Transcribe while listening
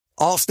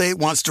Allstate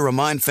wants to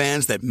remind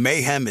fans that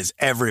mayhem is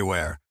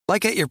everywhere,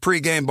 like at your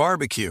pregame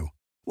barbecue.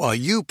 While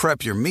you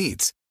prep your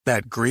meats,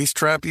 that grease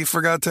trap you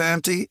forgot to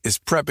empty is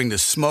prepping to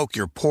smoke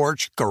your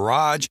porch,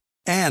 garage,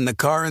 and the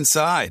car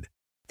inside.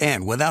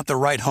 And without the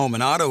right home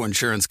and auto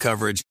insurance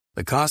coverage,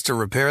 the cost to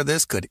repair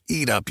this could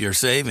eat up your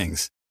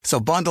savings. So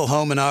bundle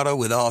home and auto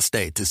with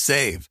Allstate to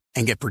save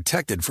and get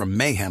protected from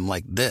mayhem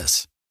like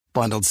this.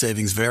 Bundled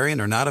savings vary and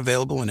are not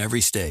available in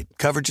every state.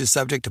 Coverage is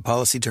subject to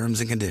policy terms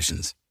and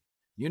conditions.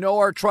 You know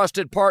our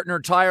trusted partner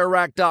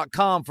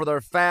TireRack.com for their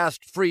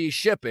fast, free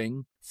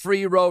shipping,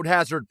 free road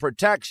hazard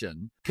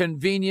protection,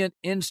 convenient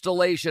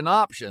installation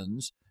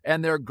options,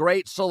 and their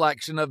great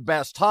selection of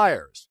best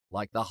tires,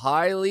 like the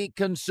highly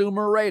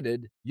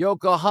consumer-rated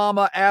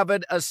Yokohama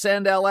Avid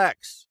Ascend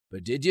LX.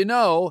 But did you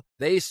know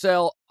they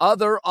sell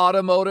other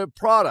automotive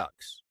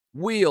products?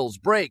 Wheels,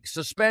 brakes,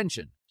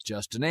 suspension,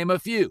 just to name a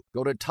few.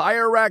 Go to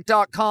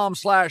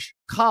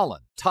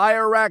TireRack.com/Colin.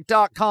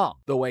 TireRack.com,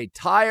 the way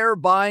tire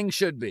buying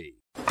should be.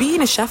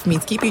 Being a chef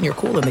means keeping your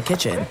cool in the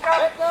kitchen.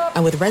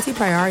 And with Resi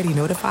Priority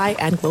Notify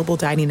and Global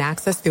Dining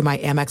Access through my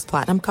Amex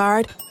Platinum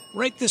card...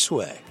 Right this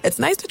way. It's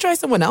nice to try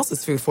someone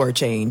else's food for a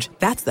change.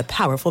 That's the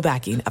powerful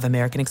backing of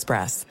American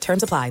Express.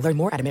 Terms apply. Learn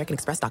more at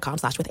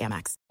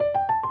americanexpress.com/withAmex.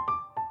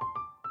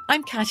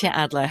 I'm Katya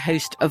Adler,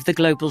 host of The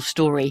Global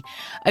Story.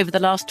 Over the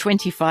last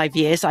 25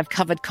 years, I've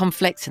covered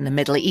conflicts in the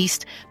Middle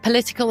East,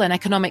 political and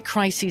economic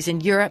crises in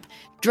Europe,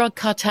 drug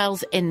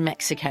cartels in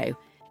Mexico.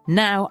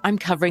 Now I'm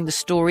covering the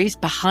stories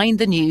behind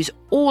the news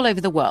all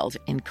over the world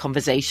in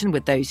conversation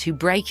with those who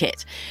break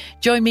it.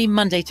 Join me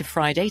Monday to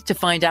Friday to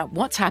find out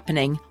what's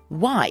happening,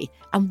 why,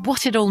 and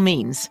what it all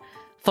means.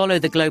 Follow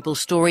The Global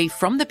Story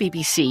from the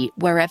BBC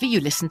wherever you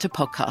listen to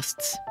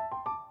podcasts.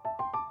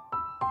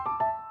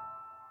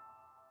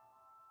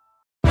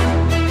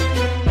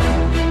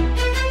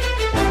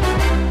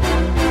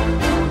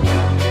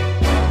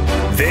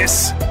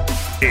 This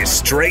is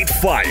Straight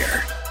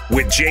Fire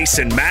with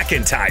Jason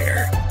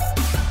McIntyre.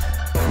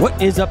 What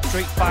is up,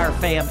 Straight Fire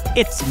fam?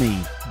 It's me,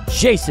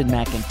 Jason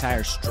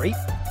McIntyre, Straight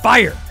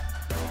Fire.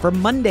 For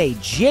Monday,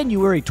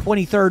 January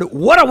 23rd,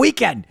 what a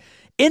weekend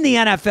in the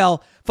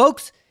NFL.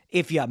 Folks,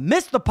 if you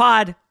missed the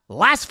pod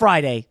last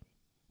Friday,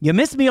 you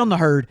missed me on the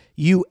herd,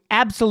 you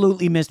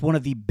absolutely missed one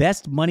of the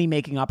best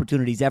money-making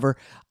opportunities ever.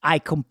 I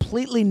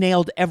completely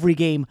nailed every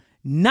game.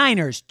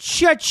 Niners,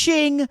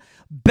 cha-ching,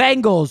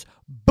 Bengals,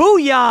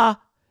 booyah.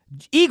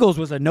 Eagles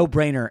was a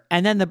no-brainer.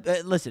 And then,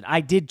 listen, I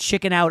did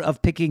chicken out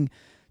of picking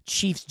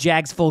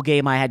Chiefs-Jags full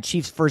game. I had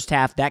Chiefs first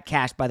half. That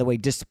cashed, by the way,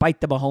 despite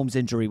the Mahomes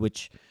injury,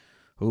 which,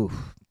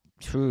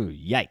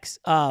 yikes.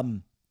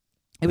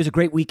 It was a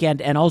great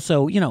weekend. And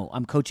also,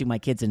 I'm coaching my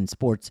kids in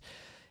sports.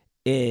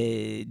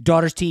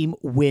 Daughter's team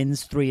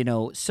wins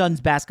 3-0.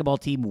 Son's basketball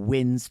team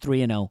wins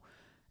 3-0.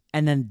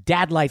 And then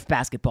dad life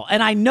basketball.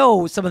 And I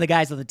know some of the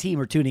guys on the team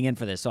are tuning in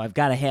for this, so I've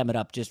got to ham it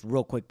up just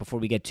real quick before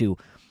we get to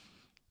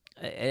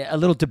a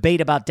little debate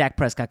about Dak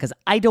Prescott, because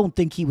I don't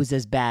think he was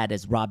as bad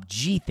as Rob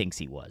G thinks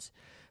he was.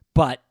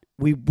 But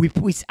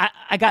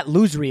I got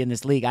losery in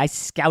this league. I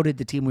scouted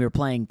the team we were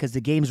playing because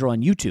the games are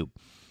on YouTube.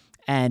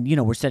 And,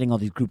 we're sending all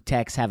these group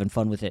texts, having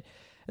fun with it.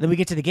 And then we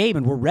get to the game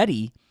and we're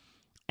ready.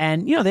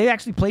 And, they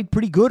actually played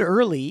pretty good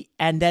early.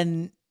 And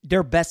then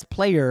their best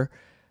player,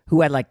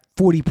 who had like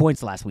 40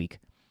 points last week,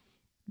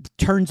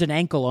 turns an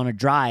ankle on a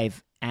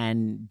drive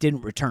and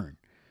didn't return.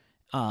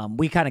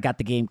 We kind of got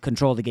the game,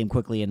 controlled the game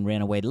quickly and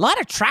ran away. A lot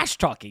of trash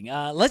talking.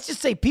 Let's just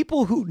say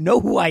people who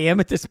know who I am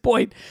at this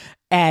point.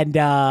 And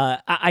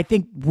I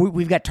think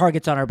we've got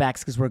targets on our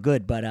backs because we're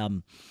good, but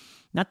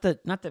not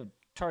the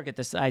target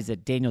the size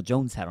that Daniel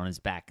Jones had on his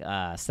back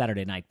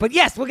Saturday night. But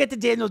yes, we'll get to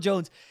Daniel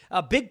Jones.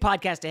 A big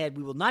podcast ahead.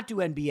 We will not do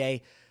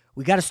NBA.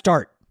 We got to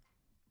start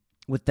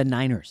with the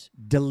Niners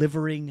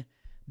delivering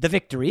the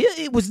victory.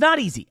 It was not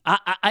easy.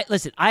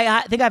 Listen,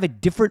 I think I have a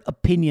different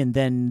opinion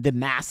than the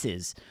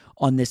masses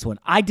on this one.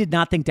 I did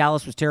not think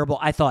Dallas was terrible.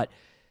 I thought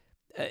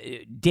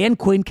Dan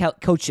Quinn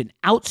coached an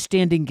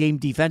outstanding game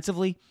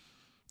defensively.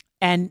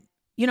 And,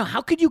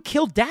 how could you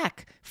kill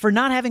Dak for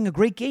not having a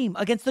great game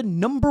against the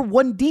number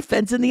one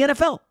defense in the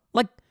NFL?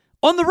 Like,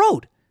 on the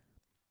road.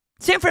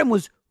 San Fran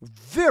was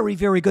very,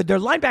 very good. Their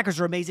linebackers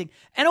are amazing.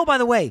 And, oh, by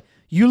the way,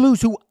 you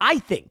lose who I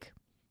think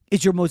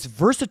is your most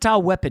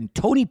versatile weapon,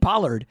 Tony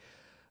Pollard.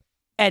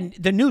 And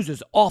the news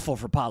is awful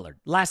for Pollard.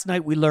 Last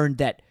night we learned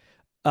that,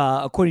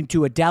 according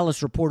to a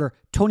Dallas reporter,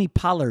 Tony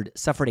Pollard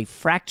suffered a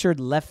fractured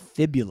left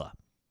fibula.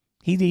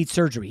 He needs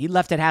surgery. He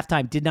left at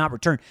halftime, did not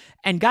return.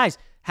 And guys,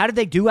 how did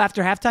they do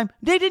after halftime?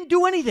 They didn't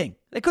do anything.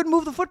 They couldn't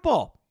move the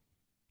football.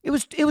 It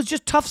was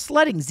just tough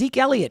sledding. Zeke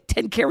Elliott,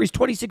 10 carries,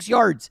 26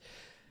 yards.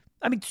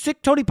 I mean,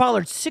 Tony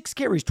Pollard, 6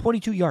 carries,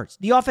 22 yards.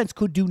 The offense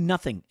could do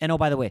nothing. And oh,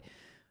 by the way,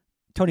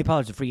 Tony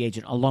Pollard's a free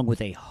agent along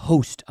with a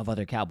host of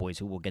other Cowboys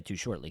who we'll get to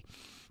shortly.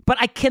 But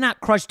I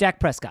cannot crush Dak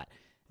Prescott.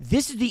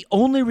 This is the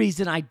only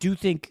reason I do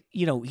think,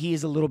 he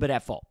is a little bit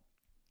at fault.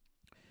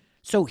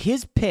 So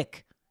his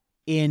pick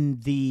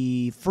in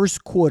the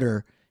first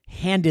quarter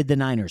handed the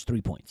Niners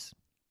 3 points.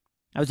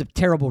 That was a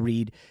terrible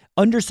read.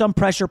 Under some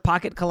pressure,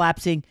 pocket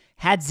collapsing,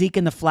 had Zeke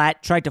in the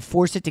flat, tried to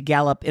force it to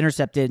Gallup,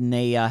 intercepted, and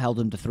they held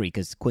him to 3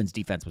 because Quinn's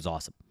defense was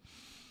awesome.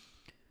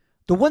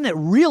 The one that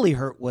really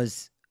hurt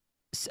was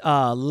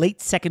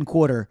late second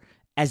quarter.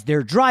 As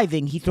they're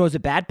driving, he throws a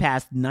bad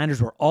pass. The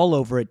Niners were all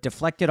over it,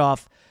 deflected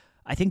off,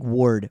 I think,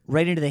 Ward,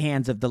 right into the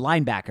hands of the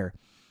linebacker.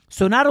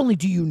 So not only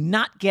do you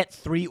not get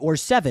 3 or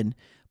 7,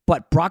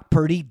 but Brock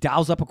Purdy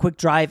dials up a quick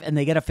drive, and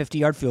they get a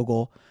 50-yard field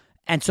goal.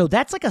 And so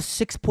that's like a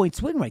 6-point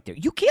swing right there.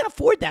 You can't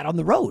afford that on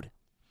the road.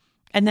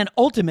 And then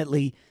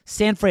ultimately,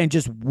 San Fran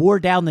just wore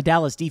down the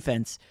Dallas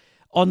defense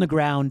on the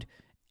ground,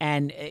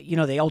 and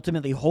they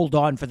ultimately hold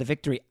on for the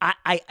victory.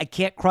 I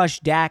can't crush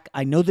Dak.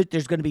 I know that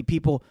there's going to be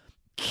people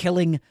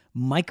killing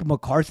Mike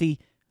McCarthy.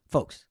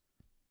 Folks,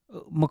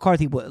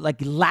 McCarthy, like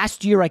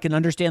last year, I can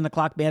understand the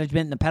clock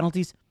management and the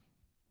penalties.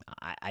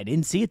 I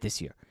didn't see it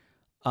this year.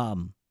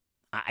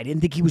 I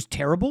didn't think he was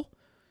terrible.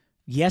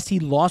 Yes, he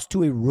lost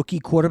to a rookie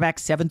quarterback,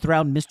 7th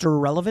round, Mr.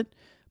 Irrelevant.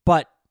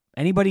 But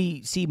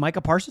anybody see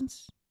Micah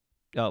Parsons?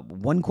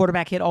 One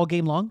quarterback hit all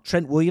game long.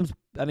 Trent Williams.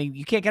 I mean,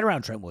 you can't get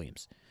around Trent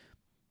Williams.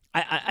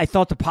 I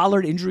thought the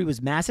Pollard injury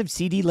was massive.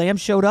 CeeDee Lamb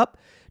showed up.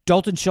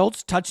 Dalton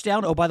Schultz,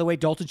 touchdown. Oh, by the way,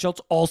 Dalton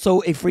Schultz,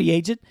 also a free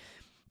agent.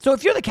 So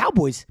if you're the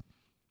Cowboys,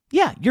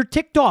 yeah, you're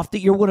ticked off that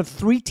you're one of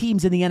 3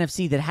 teams in the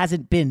NFC that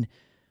hasn't been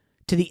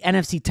to the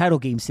NFC title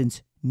game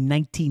since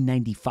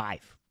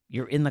 1995.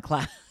 You're in the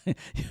class.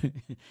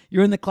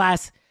 You're in the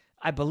class,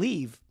 I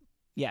believe.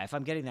 Yeah, if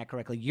I'm getting that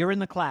correctly, you're in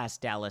the class,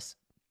 Dallas,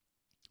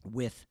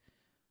 with,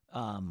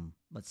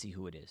 let's see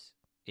who it is.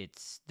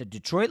 It's the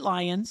Detroit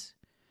Lions,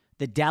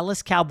 the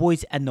Dallas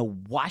Cowboys, and the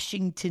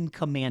Washington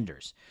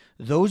Commanders.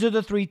 Those are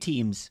the 3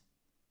 teams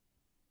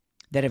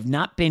that have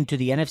not been to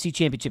the NFC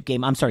Championship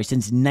game,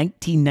 since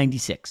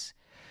 1996.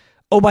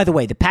 Oh, by the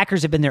way, the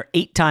Packers have been there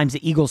 8 times,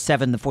 the Eagles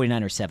 7, the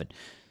 49ers 7.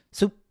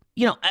 So,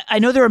 I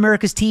know they're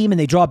America's team and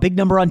they draw a big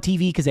number on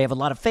TV because they have a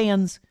lot of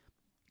fans.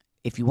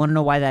 If you want to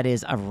know why that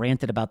is, I've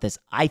ranted about this.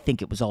 I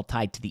think it was all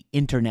tied to the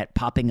internet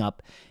popping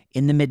up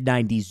in the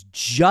mid-90s,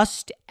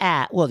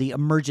 the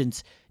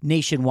emergence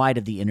nationwide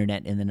of the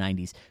internet in the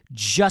 90s,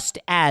 just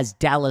as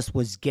Dallas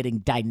was getting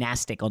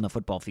dynastic on the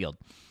football field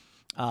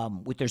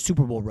with their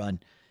Super Bowl run.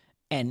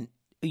 And,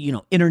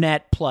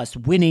 internet plus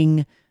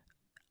winning.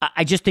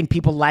 I just think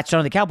people latched on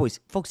to the Cowboys.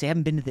 Folks, they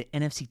haven't been to the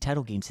NFC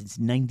title game since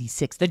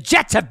 96. The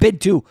Jets have been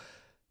to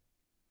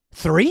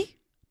 3?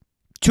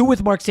 2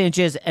 with Mark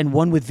Sanchez and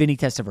 1 with Vinny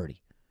Testaverde.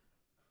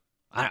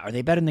 Are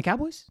they better than the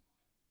Cowboys?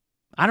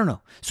 I don't know.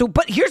 So,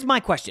 but here's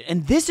my question,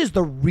 and this is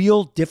the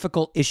real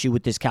difficult issue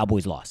with this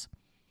Cowboys loss.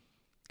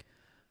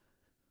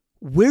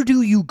 Where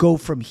do you go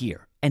from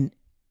here? And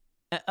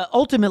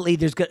ultimately,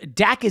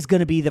 Dak is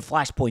going to be the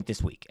flashpoint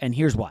this week, and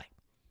here's why.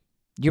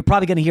 You're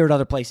probably going to hear it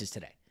other places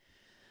today.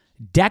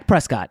 Dak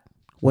Prescott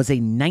was a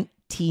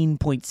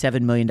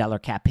 $19.7 million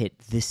cap hit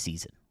this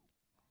season,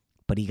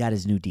 but he got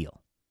his new deal,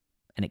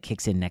 and it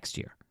kicks in next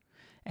year.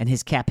 And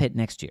his cap hit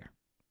next year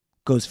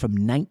goes from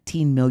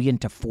 $19 million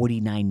to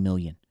 $49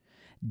 million.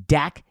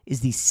 Dak is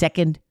the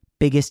second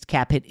biggest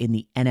cap hit in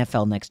the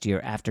NFL next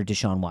year after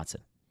Deshaun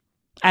Watson.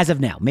 As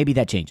of now, maybe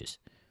that changes.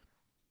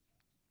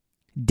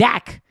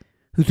 Dak,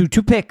 who threw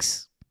 2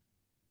 picks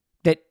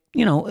that,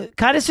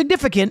 kind of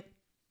significant,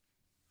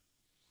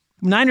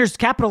 Niners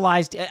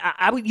capitalized.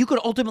 You could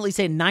ultimately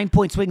say a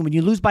 9-point swing when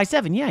you lose by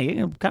 7.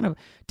 Yeah,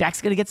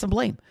 Dak's going to get some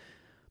blame.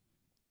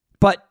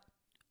 But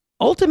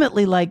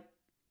ultimately,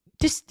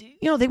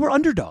 they were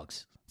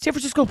underdogs. San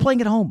Francisco playing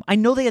at home. I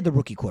know they had the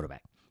rookie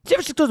quarterback. San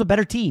Francisco's a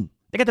better team.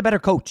 They got the better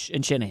coach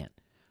in Shanahan.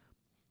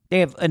 They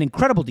have an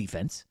incredible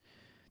defense.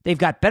 They've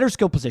got better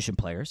skill position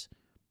players.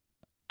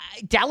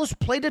 Dallas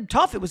played it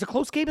tough. It was a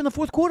close game in the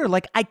fourth quarter.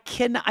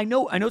 I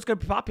know it's going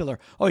to be popular.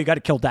 Oh, you got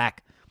to kill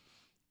Dak.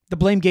 The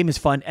blame game is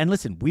fun. And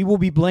listen, we will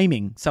be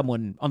blaming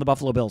someone on the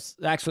Buffalo Bills.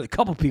 Actually, a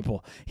couple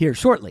people here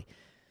shortly.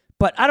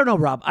 But I don't know,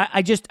 Rob.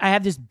 I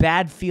have this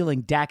bad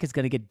feeling Dak is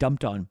going to get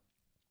dumped on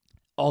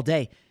all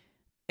day.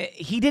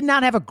 He did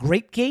not have a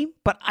great game,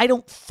 but I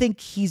don't think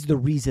he's the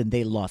reason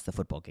they lost the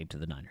football game to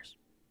the Niners.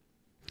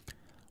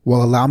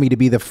 Well, allow me to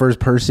be the first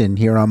person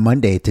here on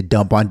Monday to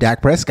dump on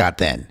Dak Prescott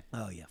then.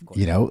 Oh, yeah, of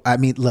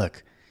course.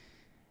 Look,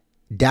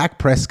 Dak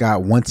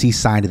Prescott, once he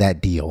signed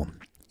that deal,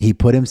 he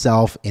put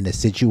himself in a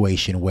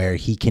situation where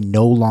he can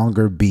no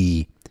longer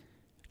be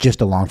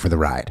just along for the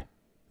ride.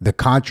 The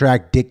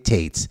contract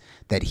dictates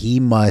that he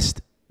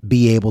must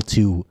be able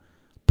to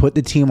put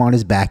the team on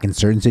his back in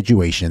certain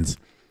situations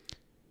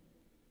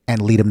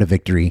and lead them to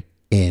victory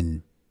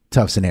in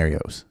tough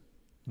scenarios.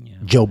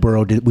 Yeah.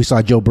 We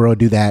saw Joe Burrow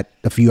do that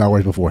a few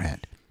hours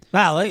beforehand.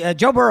 Wow,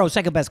 Joe Burrow,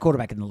 second best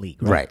quarterback in the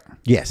league. Right.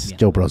 Yes, yeah.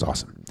 Joe Burrow's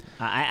awesome.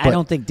 I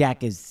don't think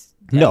Dak is.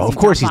 No, of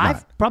course he's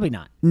not. Probably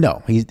not.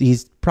 No,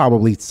 he's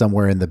probably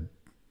somewhere in the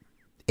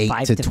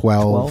 8 to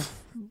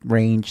 12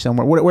 range,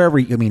 somewhere. Wherever.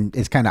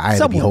 It's kind of eye of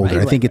the beholder.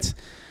 I think it's.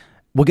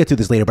 We'll get to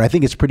this later, but I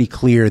think it's pretty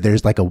clear.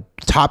 There's like a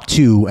top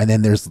 2, and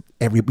then there's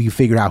you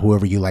figure out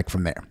whoever you like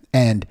from there.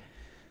 And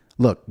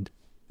look,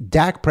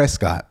 Dak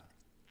Prescott,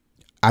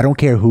 I don't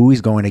care who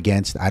he's going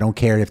against. I don't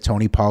care if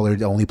Tony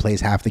Pollard only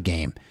plays half the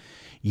game.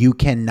 You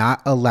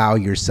cannot allow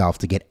yourself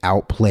to get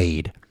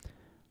outplayed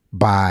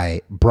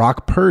by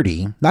Brock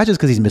Purdy, not just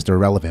because he's Mr.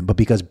 Irrelevant, but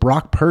because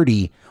Brock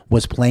Purdy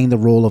was playing the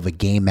role of a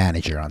game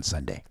manager on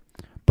Sunday.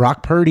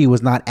 Brock Purdy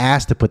was not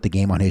asked to put the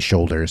game on his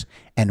shoulders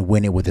and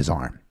win it with his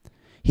arm.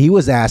 He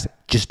was asked,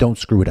 just don't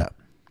screw it up.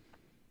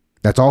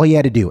 That's all he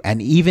had to do.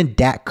 And even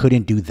Dak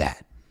couldn't do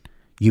that.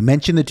 You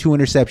mentioned the 2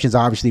 interceptions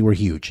obviously were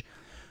huge.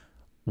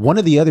 One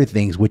of the other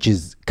things, which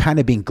is kind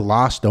of being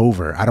glossed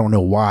over, I don't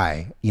know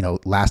why,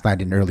 last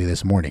night and early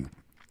this morning,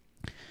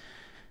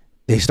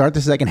 they start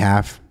the second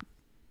half,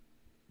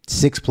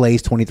 6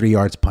 plays, 23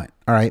 yards, punt.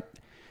 All right.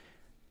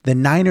 The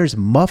Niners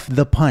muff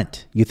the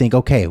punt. You think,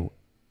 okay,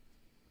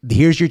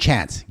 here's your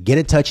chance. Get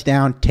a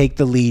touchdown, take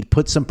the lead,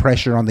 put some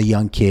pressure on the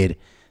young kid.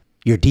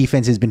 Your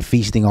defense has been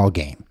feasting all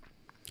game.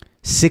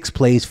 6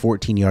 plays,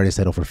 14 yards to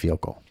settle for field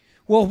goal.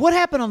 Well, what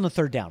happened on the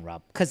third down,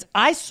 Rob? Because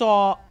I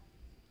saw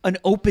an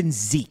open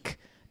Zeke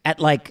at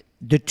like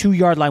the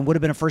 2-yard line would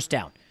have been a first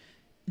down.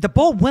 The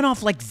ball went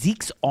off like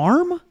Zeke's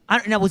arm? I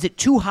don't know. Was it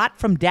too hot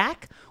from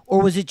Dak?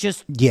 Or was it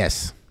just...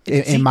 Yes.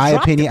 In my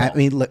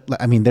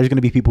opinion, there's going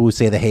to be people who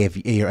say that, hey,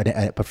 if you're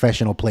a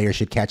professional player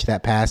should catch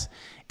that pass.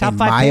 In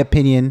my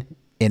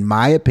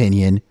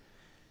opinion,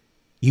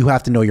 you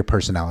have to know your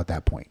personnel at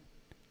that point.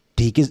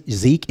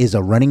 Zeke is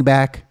a running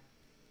back,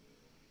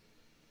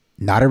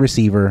 not a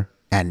receiver.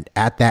 And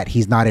at that,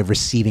 he's not a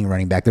receiving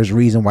running back. There's a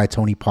reason why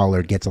Tony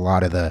Pollard gets a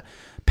lot of the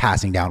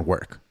passing down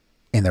work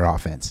in their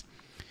offense.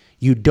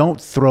 You don't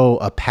throw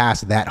a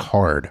pass that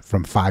hard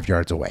from 5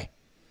 yards away.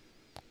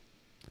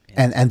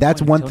 And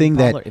that's one thing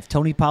that... If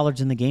Tony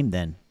Pollard's in the game,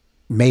 then...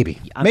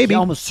 Maybe. I'm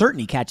almost certain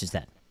he catches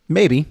that.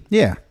 Maybe.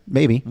 Yeah,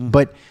 maybe.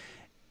 But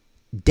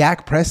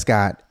Dak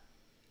Prescott,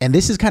 and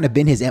this has kind of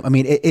been his...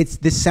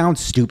 this sounds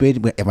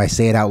stupid if I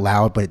say it out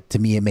loud, but to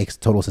me it makes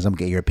total sense. I'm going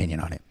to get your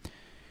opinion on it.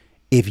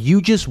 If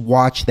you just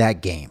watch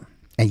that game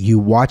and you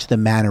watch the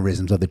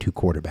mannerisms of the two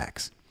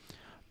quarterbacks,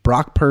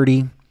 Brock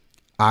Purdy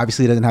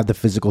obviously doesn't have the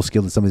physical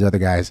skill that some of these other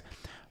guys,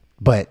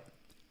 but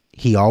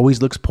he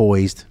always looks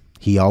poised.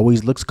 He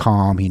always looks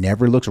calm. He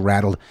never looks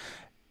rattled.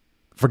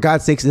 For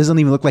God's sakes, it doesn't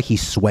even look like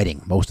he's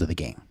sweating most of the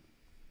game.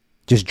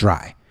 Just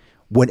dry.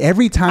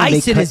 Every time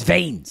ice in his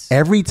veins.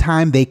 Every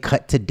time they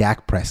cut to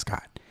Dak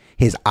Prescott,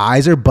 his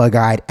eyes are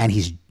bug-eyed and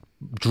he's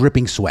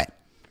dripping sweat.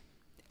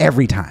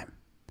 Every time.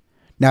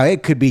 Now,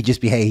 it could be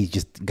hey, he's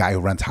just a guy who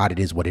runs hot. It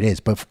is what it is.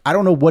 But I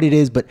don't know what it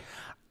is, but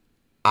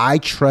I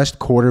trust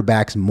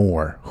quarterbacks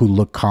more who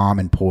look calm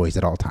and poised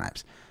at all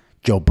times.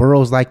 Joe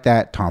Burrow's like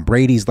that. Tom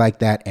Brady's like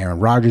that. Aaron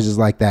Rodgers is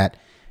like that.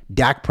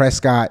 Dak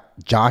Prescott,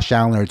 Josh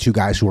Allen are 2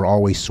 guys who are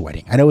always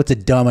sweating. I know it's a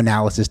dumb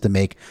analysis to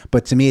make,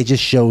 but to me, it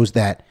just shows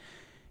that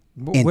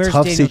in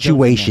tough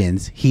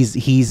situations,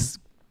 he's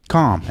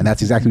calm, and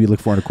that's exactly what you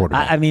look for in a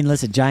quarterback. I mean,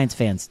 listen, Giants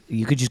fans,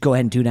 you could just go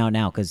ahead and tune out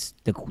now because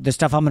the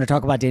stuff I'm going to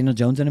talk about Daniel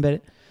Jones in a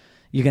bit,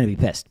 you're going to be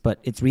pissed. But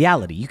it's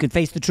reality. You can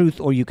face the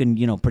truth, or you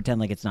can, pretend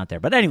like it's not there.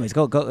 But anyways,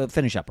 go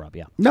finish up, Rob.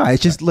 Yeah. No,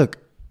 it's just look,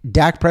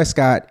 Dak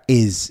Prescott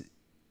is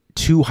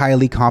too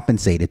highly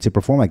compensated to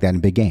perform like that in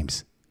big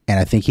games, and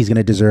I think he's going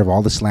to deserve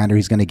all the slander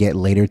he's going to get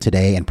later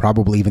today, and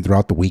probably even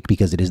throughout the week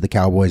because it is the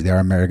Cowboys. They're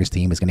America's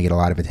team. Is going to get a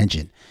lot of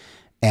attention,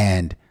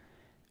 and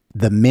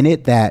the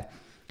minute that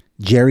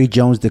Jerry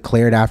Jones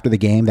declared after the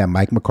game that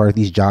Mike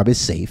McCarthy's job is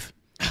safe.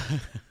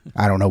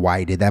 I don't know why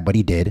he did that, but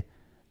he did.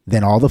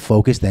 Then all the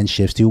focus then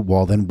shifts to,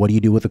 well, then what do you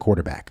do with the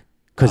quarterback?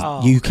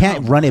 Because you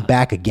can't run it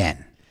back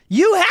again.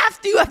 You have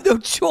to. You have no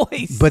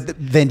choice. But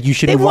then you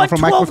should move on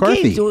from Mike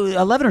McCarthy. Games,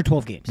 11 or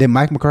 12 games. Then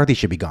Mike McCarthy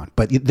should be gone.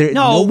 But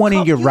no one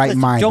in your right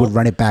mind would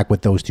run it back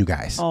with those 2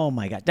 guys. Oh,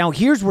 my God. Now,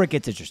 here's where it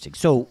gets interesting.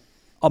 So,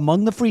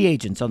 among the free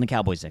agents on the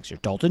Cowboys next year,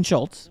 Dalton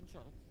Schultz,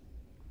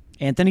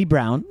 Anthony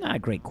Brown, not a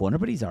great corner,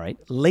 but he's all right.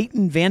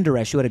 Leighton Vander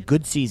Esch, who had a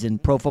good season.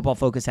 Pro Football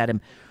Focus had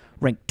him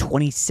ranked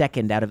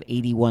 22nd out of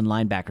 81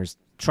 linebackers.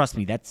 Trust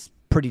me, that's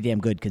pretty damn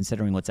good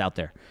considering what's out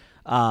there.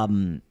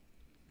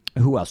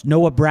 Who else?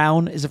 Noah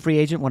Brown is a free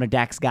agent, one of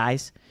Dak's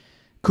guys.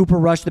 Cooper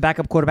Rush, the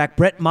backup quarterback.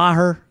 Brett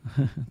Maher,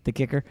 the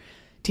kicker.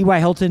 T.Y.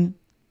 Hilton,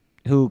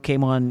 who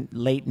came on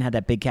late and had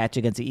that big catch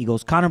against the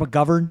Eagles. Connor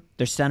McGovern,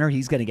 their center,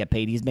 he's going to get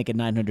paid. He's making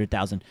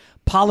 $900,000.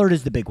 Pollard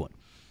is the big one.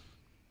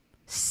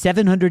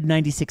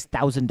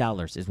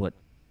 $796,000 is what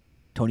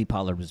Tony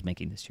Pollard was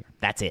making this year.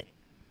 That's it.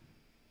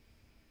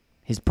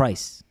 His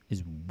price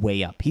is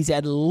way up. He's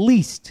at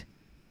least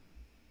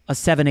a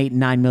 $7, $8,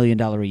 $9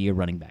 million a year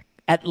running back.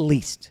 At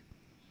least.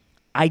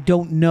 I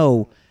don't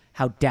know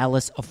how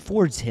Dallas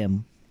affords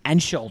him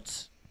and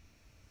Schultz.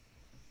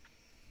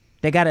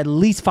 They got at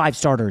least 5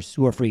 starters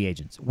who are free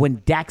agents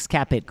when Dak's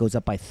cap hit goes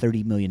up by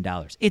 $30 million.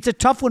 It's a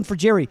tough one for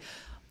Jerry.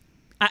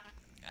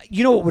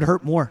 You know what would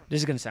hurt more?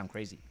 This is going to sound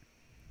crazy.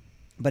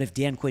 But if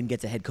Dan Quinn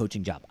gets a head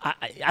coaching job,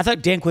 I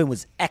thought Dan Quinn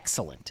was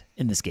excellent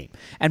in this game.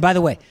 And by the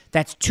way,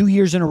 that's 2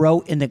 years in a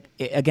row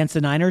against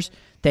the Niners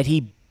that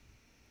he,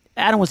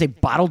 I don't want to say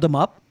bottled them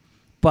up,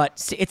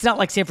 But it's not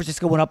like San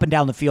Francisco went up and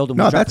down the field. And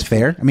no, that's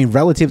fair. I mean,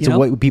 relative to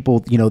what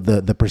people,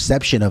 the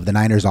perception of the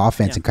Niners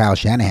offense and Kyle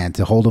Shanahan,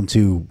 to hold them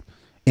to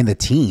in the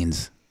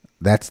teens,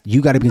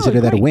 you got to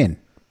consider that a win.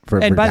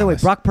 And by the way,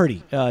 Dallas. Brock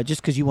Purdy,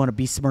 just because you want to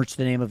besmirch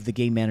the name of the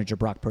game manager,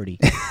 Brock Purdy,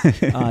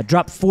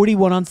 dropped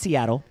 41 on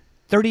Seattle,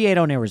 38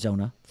 on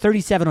Arizona,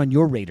 37 on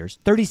your Raiders,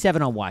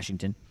 37 on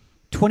Washington,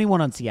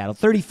 21 on Seattle,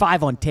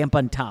 35 on Tampa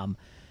and Tom.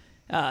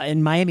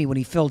 In Miami, when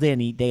he filled in,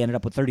 they ended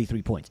up with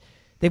 33 points.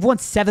 They've won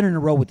 7 in a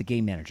row with the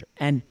game manager.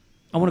 And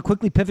I want to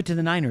quickly pivot to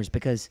the Niners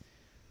because,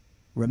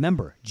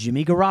 remember,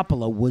 Jimmy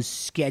Garoppolo was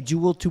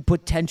scheduled to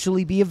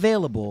potentially be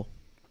available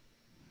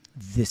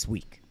this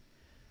week.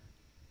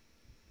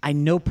 I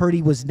know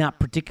Purdy was not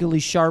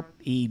particularly sharp.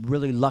 He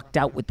really lucked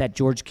out with that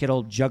George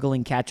Kittle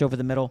juggling catch over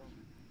the middle.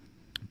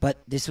 But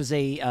this was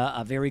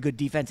a very good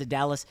defense in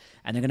Dallas,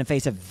 and they're going to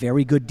face a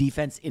very good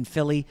defense in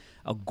Philly,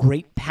 a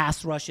great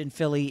pass rush in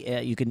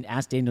Philly. You can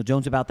ask Daniel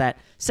Jones about that.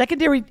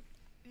 Secondary,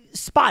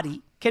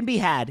 spotty, can be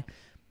had,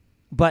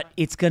 but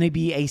it's going to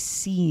be a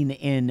scene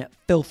in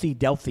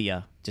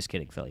Philadelphia. Just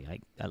kidding, Philly.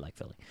 I like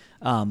Philly.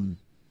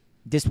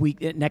 This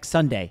week, next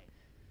Sunday,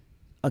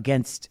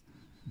 against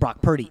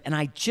Brock Purdy. And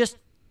I just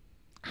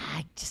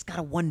got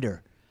to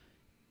wonder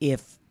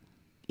if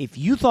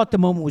you thought the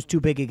moment was too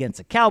big against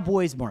the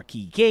Cowboys,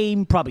 marquee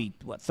game, probably,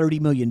 30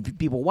 million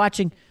people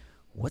watching,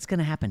 what's going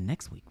to happen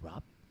next week,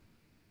 Rob?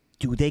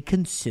 Do they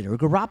consider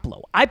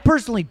Garoppolo? I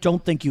personally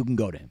don't think you can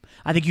go to him.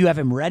 I think you have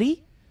him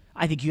ready.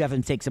 I think you have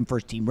him take some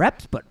first-team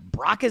reps, but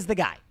Brock is the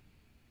guy.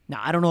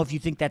 Now, I don't know if you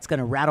think that's going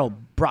to rattle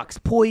Brock's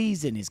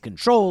poise and his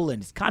control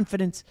and his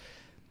confidence,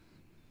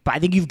 but I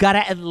think you've got to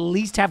at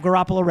least have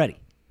Garoppolo ready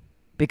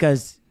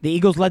because the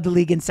Eagles led the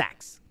league in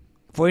sacks.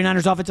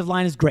 49ers offensive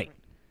line is great,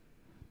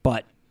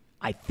 but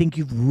I think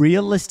you've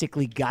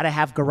realistically got to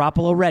have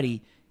Garoppolo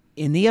ready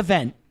in the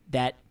event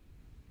that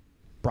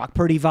Brock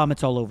Purdy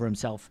vomits all over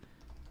himself.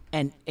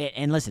 And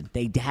listen,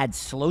 they had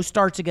slow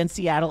starts against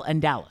Seattle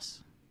and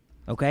Dallas.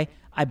 Okay?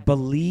 I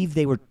believe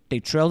they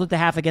trailed at the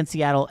half against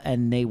Seattle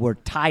and they were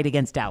tied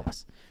against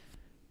Dallas.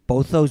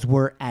 Both those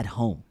were at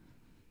home.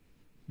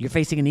 You're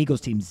facing an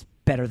Eagles team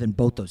better than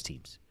both those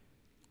teams.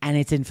 And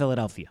it's in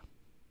Philadelphia.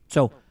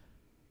 So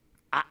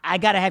I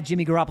got to have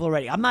Jimmy Garoppolo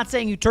ready. I'm not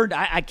saying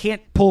I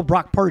can't pull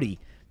Brock Purdy.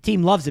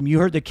 Team loves him. You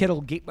heard the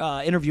Kittle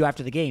interview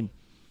after the game.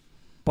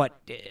 But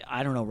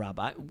I don't know, Rob.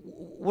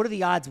 What are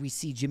the odds we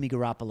see Jimmy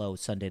Garoppolo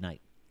Sunday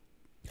night?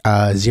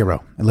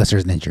 0, unless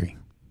there's an injury.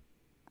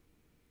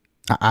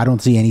 I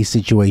don't see any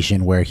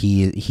situation where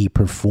he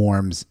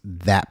performs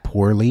that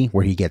poorly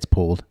where he gets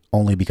pulled,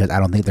 only because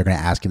I don't think they're going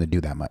to ask him to do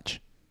that much.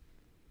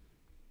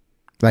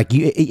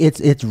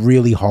 It's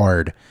really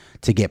hard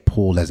to get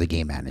pulled as a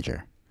game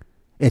manager.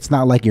 It's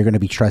not like you're going to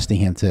be trusting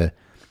him to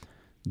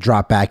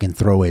drop back and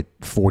throw it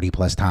 40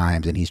 plus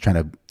times and he's trying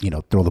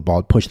to, throw the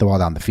ball, push the ball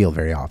down the field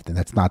very often.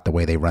 That's not the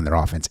way they run their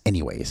offense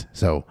anyways.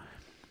 So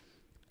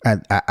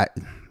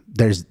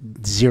there's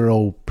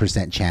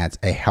 0% chance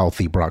a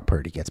healthy Brock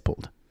Purdy gets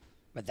pulled.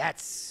 But I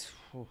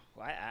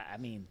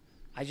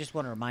just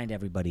want to remind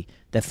everybody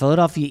that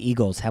Philadelphia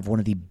Eagles have one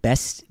of the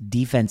best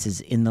defenses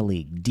in the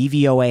league.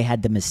 DVOA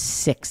had them as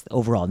 6th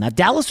overall. Now,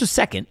 Dallas was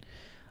 2nd.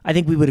 I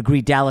think we would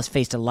agree Dallas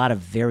faced a lot of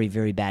very,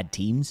 very bad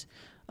teams.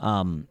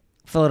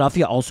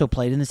 Philadelphia also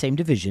played in the same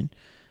division.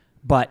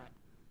 But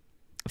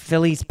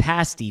Philly's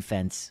pass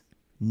defense,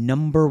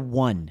 number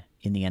 1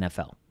 in the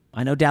NFL.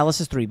 I know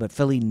Dallas is 3, but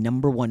Philly,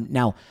 number 1.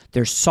 Now,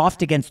 they're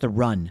soft against the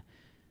run,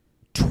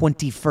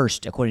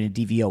 21st, according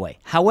to DVOA.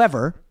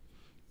 However,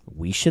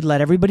 we should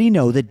let everybody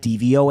know that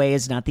DVOA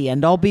is not the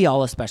end-all,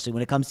 be-all, especially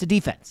when it comes to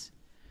defense.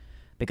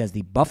 Because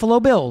the Buffalo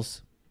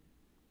Bills,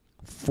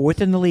 4th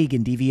in the league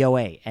in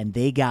DVOA, and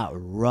they got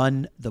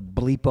run the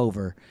bleep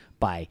over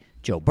by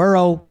Joe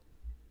Burrow,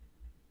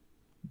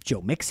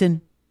 Joe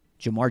Mixon,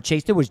 Jamar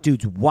Chase. There was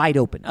dudes wide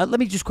open. Let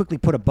me just quickly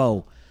put a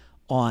bow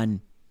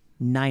on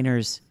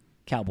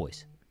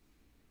Niners-Cowboys.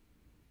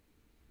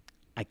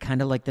 I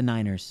kind of like the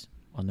Niners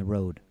on the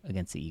road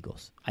against the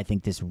Eagles. I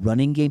think this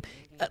running game...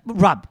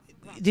 Rob,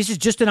 this is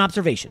just an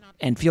observation,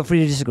 and feel free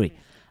to disagree.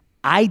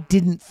 I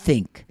didn't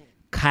think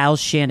Kyle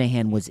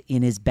Shanahan was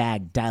in his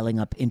bag dialing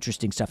up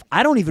interesting stuff.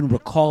 I don't even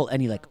recall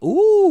any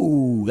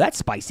ooh, that's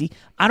spicy.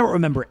 I don't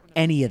remember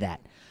any of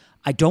that.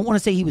 I don't want to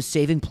say he was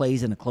saving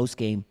plays in a close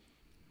game,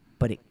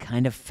 but it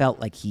kind of felt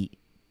like he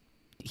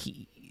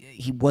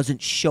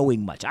wasn't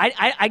showing much.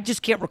 I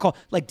just can't recall.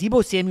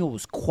 Deebo Samuel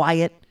was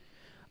quiet,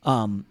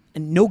 and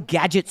no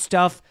gadget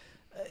stuff.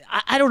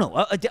 I don't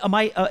know.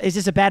 Is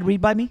this a bad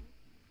read by me?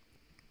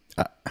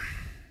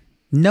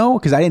 No,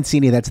 because I didn't see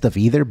any of that stuff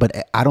either,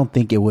 but I don't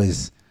think it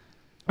was...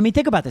 I mean,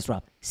 think about this,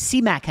 Rob.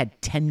 C-Mac had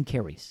 10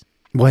 carries.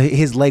 Well,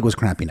 his leg was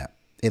cramping up,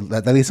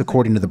 at least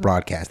according to the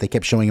broadcast. They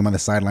kept showing him on the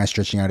sideline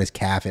stretching out his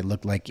calf. It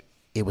looked like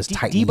it was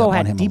tightening up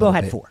on him Debo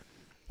had 4.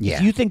 Yeah.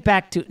 If you think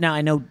back to... Now,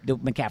 I know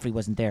McCaffrey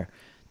wasn't there.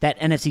 That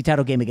NFC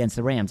title game against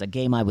the Rams, a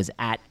game I was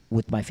at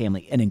with my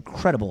family, an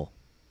incredible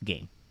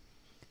game.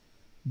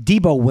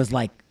 Debo was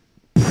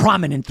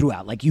prominent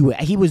throughout.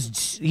 He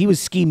was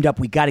schemed up.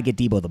 We got to get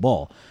Debo the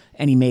ball.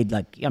 and he made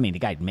the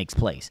guy makes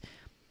plays.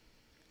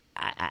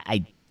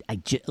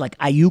 Like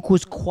Ayuk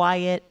was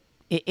quiet.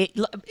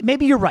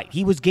 Maybe you're right.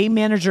 He was game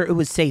manager. It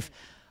was safe.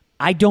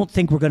 I don't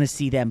think we're going to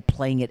see them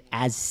playing it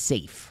as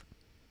safe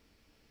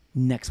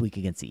next week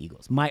against the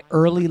Eagles. My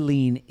early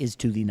lean is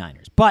to the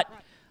Niners. But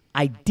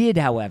I did,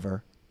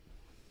 however,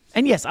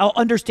 and yes, I'll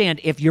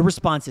understand if your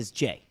response is,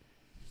 Jay,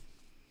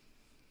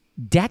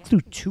 Dak threw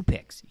 2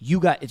 picks.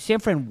 San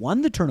Fran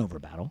won the turnover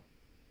battle,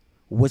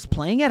 was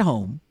playing at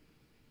home.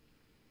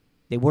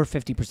 They were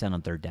 50%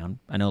 on third down.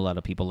 I know a lot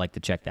of people like to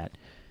check that.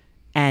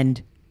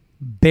 And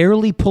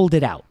barely pulled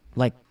it out.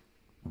 Like,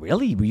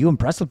 really? Were you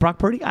impressed with Brock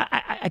Purdy?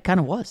 I kind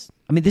of was.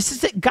 I mean, this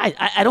is it. Guys,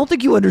 I don't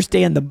think you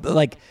understand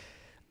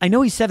I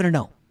know he's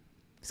 7-0.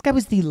 This guy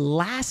was the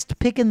last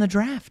pick in the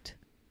draft.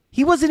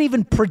 He wasn't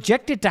even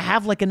projected to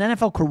have an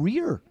NFL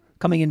career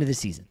coming into the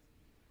season.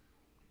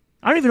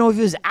 I don't even know if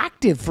he was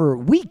active for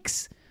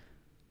weeks.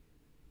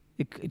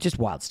 Just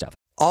wild stuff.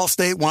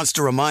 Allstate wants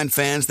to remind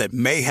fans that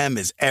mayhem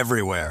is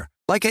everywhere,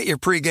 like at your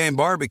pregame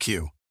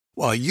barbecue.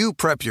 While you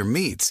prep your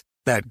meats,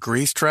 that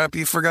grease trap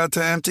you forgot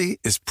to empty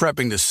is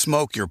prepping to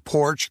smoke your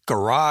porch,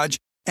 garage,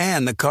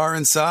 and the car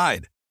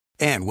inside.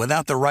 And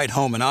without the right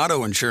home and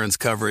auto insurance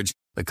coverage,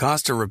 the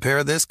cost to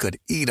repair this could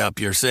eat up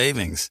your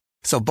savings.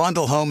 So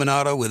bundle home and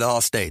auto with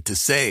Allstate to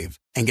save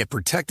and get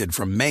protected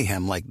from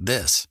mayhem like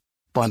this.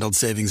 Bundled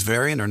savings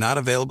vary and are not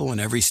available in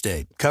every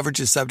state. Coverage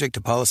is subject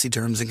to policy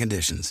terms and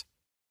conditions.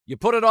 You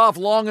put it off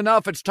long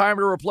enough, it's time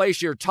to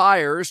replace your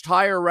tires.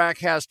 Tire Rack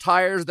has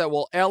tires that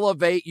will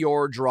elevate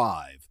your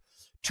drive.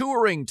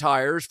 Touring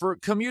tires for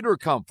commuter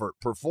comfort,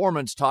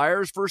 performance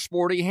tires for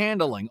sporty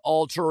handling,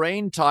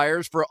 all-terrain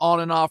tires for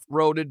on- and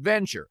off-road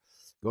adventure.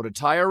 Go to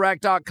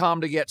TireRack.com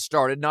to get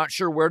started. Not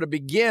sure where to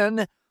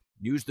begin?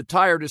 Use the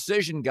Tire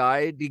Decision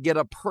Guide to get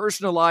a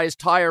personalized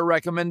tire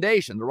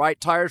recommendation, the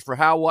right tires for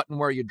how, what, and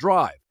where you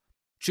drive.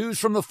 Choose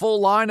from the full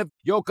line of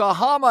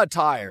Yokohama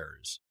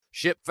tires.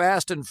 Ship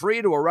fast and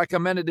free to a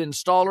recommended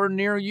installer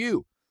near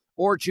you.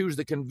 Or choose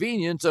the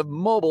convenience of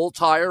mobile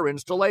tire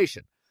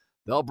installation.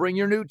 They'll bring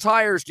your new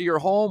tires to your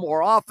home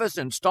or office,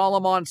 install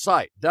them on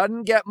site.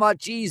 Doesn't get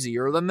much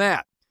easier than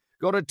that.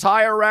 Go to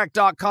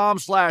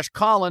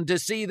TireRack.com/Colin to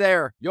see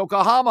their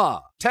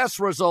Yokohama test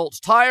results,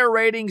 tire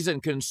ratings,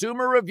 and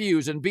consumer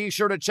reviews, and be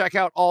sure to check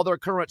out all their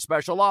current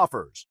special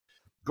offers.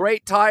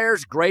 Great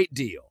tires, great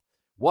deal.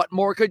 What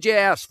more could you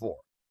ask for?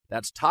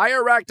 That's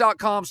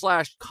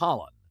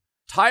TireRack.com/Colin.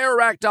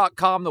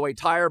 TireRack.com, the way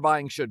tire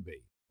buying should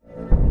be.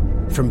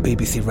 From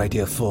BBC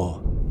Radio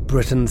 4,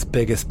 Britain's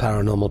biggest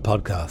paranormal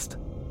podcast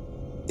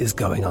is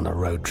going on a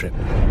road trip.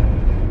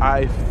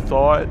 I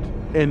thought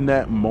in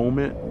that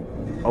moment,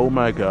 oh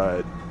my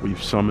God,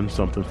 we've summoned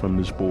something from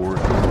this board.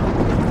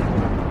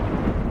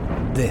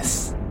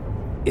 This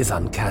is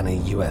Uncanny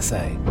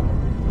USA.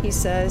 He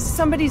says,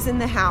 somebody's in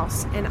the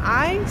house, and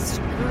I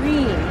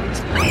screamed.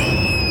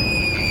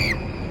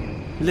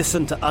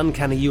 Listen to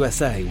Uncanny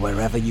USA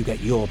wherever you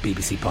get your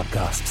BBC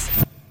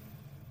podcasts,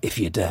 if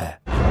you dare.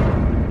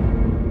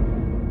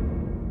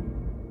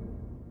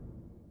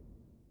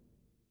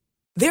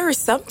 There are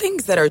some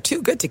things that are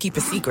too good to keep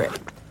a secret.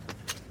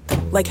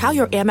 Like how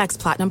your Amex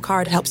Platinum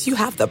card helps you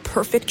have the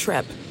perfect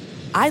trip.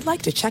 I'd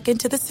like to check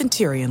into the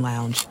Centurion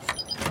Lounge.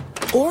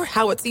 Or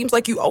how it seems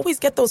like you always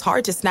get those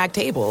hard-to-snag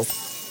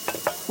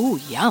tables. Ooh,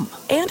 yum.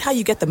 And how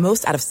you get the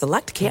most out of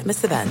select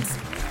can't-miss events.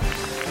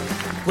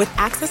 With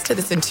access to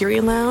the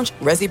Centurion Lounge,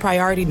 Resi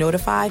Priority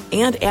Notified,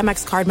 and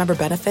Amex card member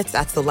benefits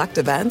at select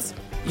events,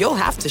 you'll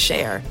have to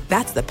share.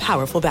 That's the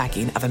powerful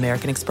backing of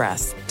American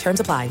Express. Terms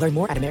apply. Learn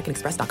more at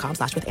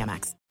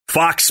americanexpress.com/withAmex.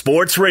 Fox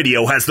Sports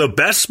Radio has the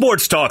best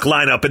sports talk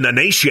lineup in the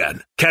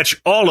nation.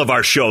 Catch all of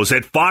our shows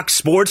at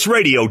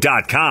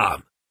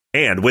foxsportsradio.com.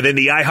 And within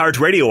the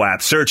iHeartRadio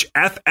app, search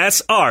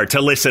FSR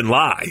to listen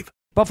live.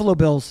 Buffalo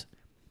Bills,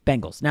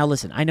 Bengals. Now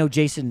listen, I know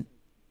Jason,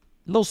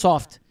 a little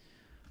soft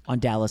on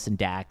Dallas and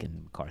Dak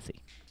and McCarthy.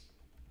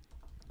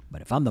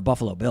 But if I'm the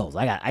Buffalo Bills,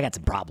 I got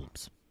some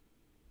problems.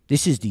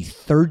 This is the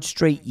third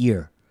straight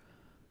year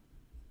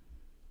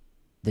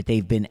that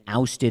they've been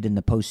ousted in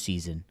the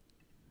postseason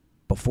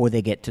before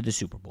they get to the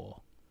Super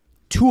Bowl.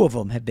 2 of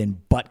them have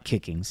been butt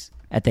kickings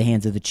at the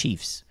hands of the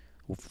Chiefs.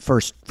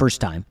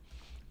 First time.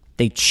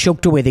 They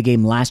choked away the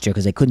game last year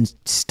because they couldn't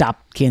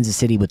stop Kansas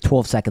City with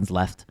 12 seconds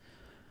left.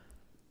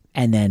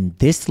 And then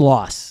this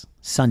loss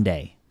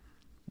Sunday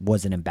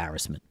was an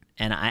embarrassment.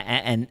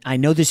 And I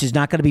know this is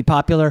not going to be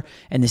popular,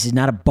 and this is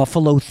not a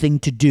Buffalo thing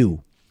to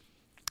do.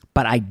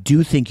 But I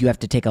do think you have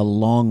to take a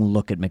long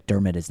look at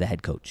McDermott as the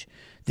head coach.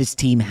 This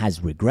team has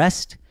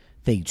regressed.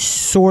 They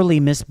sorely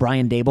missed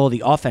Brian Daboll.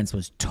 The offense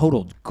was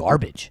total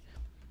garbage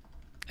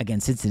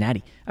against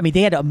Cincinnati. I mean,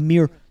 they had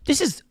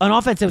this is an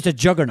offense that was a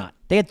juggernaut.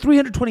 They had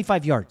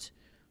 325 yards,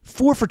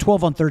 4 for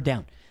 12 on third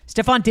down.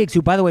 Stephon Diggs,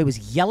 who, by the way,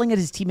 was yelling at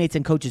his teammates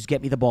and coaches,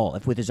 get me the ball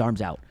with his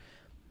arms out.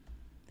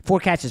 4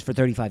 catches for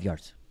 35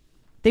 yards.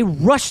 They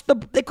couldn't rush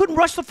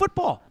the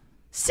football.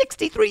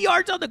 63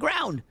 yards on the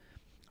ground.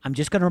 I'm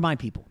just going to remind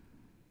people.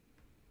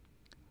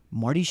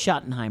 Marty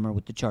Schottenheimer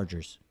with the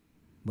Chargers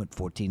went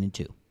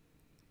 14-2.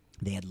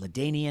 They had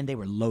LaDainian. They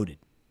were loaded.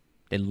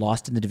 They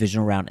lost in the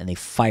divisional round, and they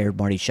fired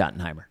Marty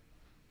Schottenheimer.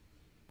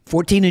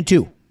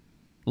 14-2.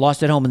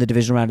 Lost at home in the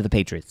divisional round to the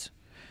Patriots.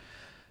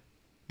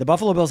 The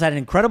Buffalo Bills had an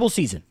incredible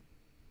season.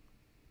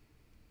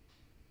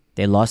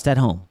 They lost at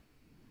home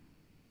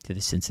to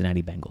the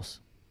Cincinnati Bengals.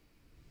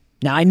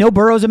 Now, I know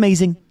Burrow's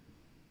amazing,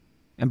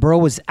 and Burrow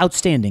was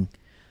outstanding,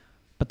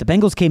 but the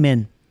Bengals came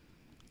in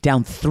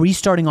down 3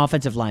 starting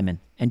offensive linemen,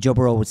 and Joe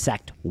Burrow was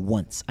sacked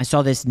once. I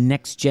saw this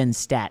next-gen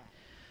stat.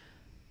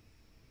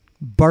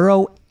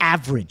 Burrow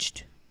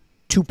averaged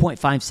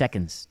 2.5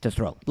 seconds to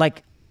throw.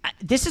 Like,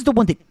 this is the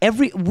one thing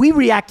we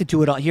reacted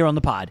to it here on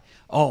the pod.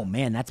 Oh,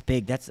 man, that's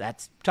big.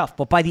 That's tough.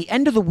 But by the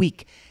end of the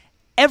week,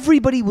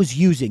 everybody was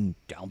using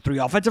down 3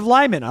 offensive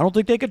linemen. I don't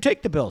think they could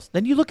take the Bills.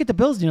 Then you look at the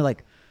Bills, and you're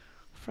like,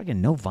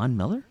 friggin' no Von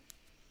Miller?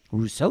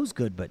 Rousseau's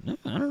good, but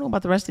I don't know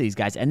about the rest of these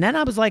guys. And then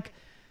I was like,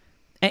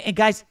 and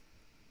guys,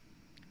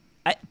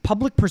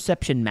 public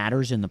perception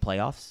matters in the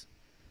playoffs.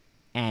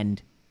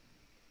 And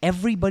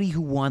everybody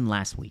who won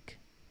last week,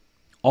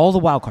 all the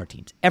wildcard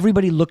teams,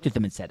 everybody looked at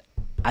them and said,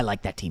 I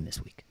like that team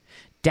this week.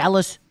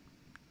 Dallas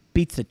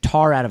beats the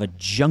tar out of a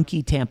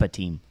junky Tampa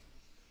team.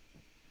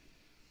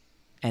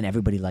 And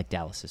everybody liked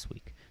Dallas this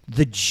week.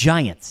 The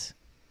Giants,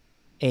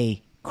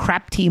 a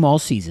crap team all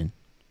season,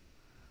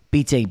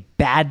 beats a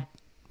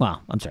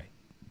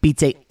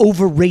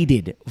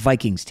overrated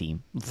Vikings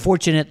team.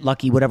 Fortunate,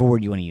 lucky, whatever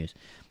word you want to use.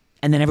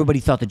 And then everybody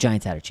thought the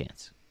Giants had a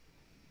chance.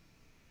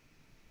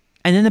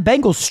 And then the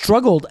Bengals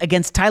struggled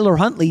against Tyler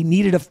Huntley,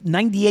 needed a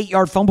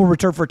 98-yard fumble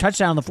return for a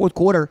touchdown in the fourth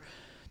quarter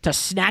to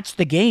snatch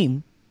the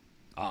game.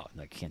 Oh,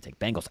 I can't take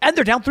Bengals. And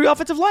they're down 3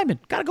 offensive linemen.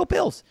 Got to go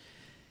Bills.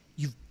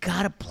 You've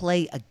got to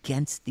play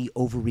against the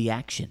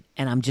overreaction.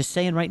 And I'm just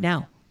saying right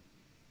now,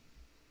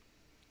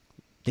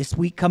 this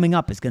week coming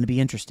up is going to be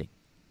interesting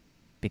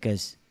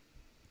because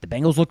the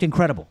Bengals looked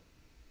incredible.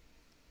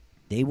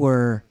 They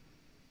were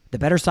the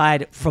better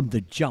side from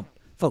the jump.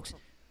 Folks,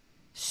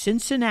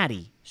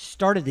 Cincinnati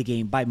started the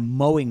game by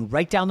mowing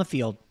right down the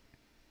field,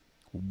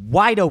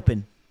 wide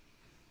open,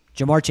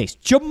 Jamar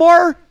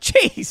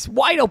Chase,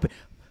 wide open.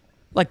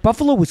 Like,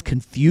 Buffalo was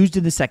confused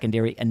in the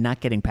secondary and not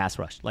getting pass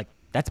rushed. Like,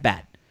 that's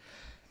bad.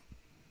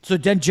 So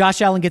then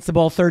Josh Allen gets the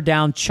ball, 3rd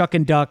down, chuck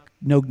and duck,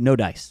 no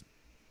dice.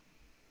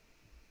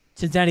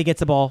 Cincinnati gets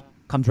the ball,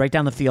 comes right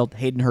down the field,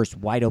 Hayden Hurst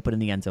wide open in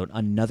the end zone,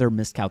 another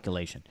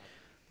miscalculation.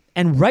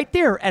 And right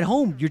there at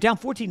home, you're down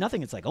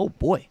 14-0. It's like, oh,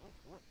 boy.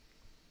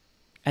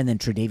 And then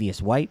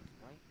Tre'Davious White,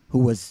 who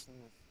was,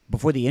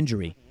 before the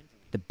injury,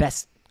 the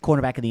best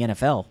cornerback in the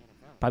NFL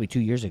probably 2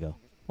 years ago,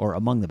 or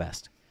among the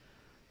best.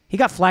 He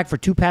got flagged for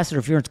 2 pass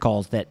interference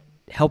calls that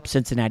helped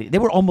Cincinnati. They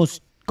were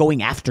almost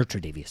going after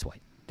Tre'Davious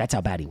White. That's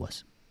how bad he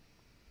was.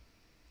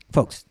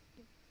 Folks,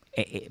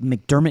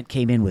 McDermott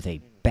came in with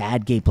a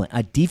bad game plan.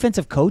 A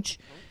defensive coach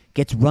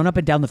gets run up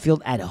and down the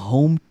field at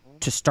home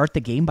to start the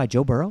game by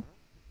Joe Burrow.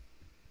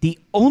 The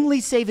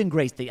only saving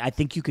grace that I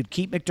think you could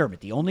keep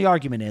McDermott, the only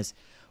argument is,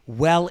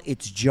 well,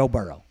 it's Joe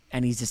Burrow,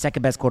 and he's the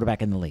second best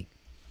quarterback in the league.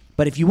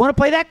 But if you want to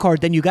play that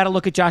card, then you got to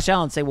look at Josh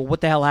Allen and say, well,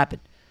 what the hell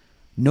happened?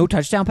 No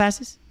touchdown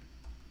passes?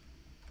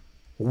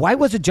 Why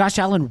wasn't Josh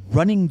Allen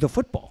running the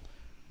football?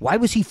 Why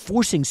was he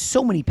forcing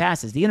so many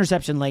passes? The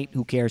interception late,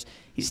 who cares?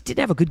 He just didn't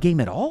have a good game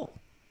at all.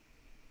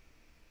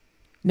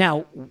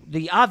 Now,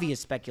 the obvious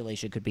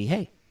speculation could be,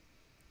 hey,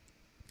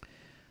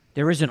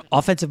 there is an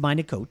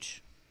offensive-minded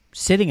coach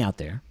sitting out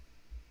there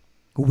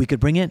who we could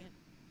bring in.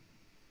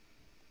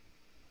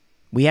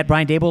 We had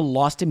Brian Daboll,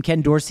 lost him,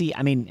 Ken Dorsey.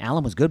 I mean,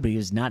 Allen was good, but he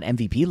was not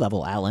MVP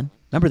level Allen.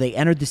 Remember, they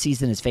entered the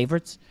season as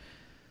favorites,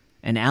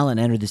 and Allen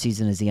entered the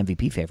season as the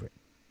MVP favorite.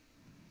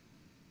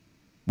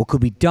 Well,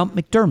 could we dump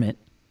McDermott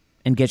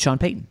and get Sean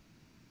Payton?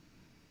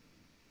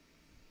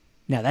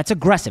 Now, that's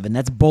aggressive, and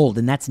that's bold,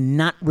 and that's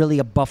not really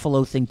a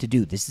Buffalo thing to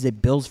do. This is a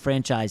Bills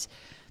franchise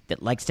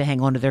that likes to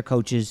hang on to their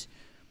coaches.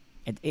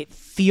 It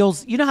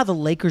feels, you know how the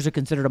Lakers are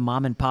considered a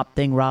mom-and-pop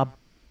thing, Rob?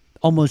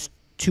 Almost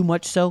too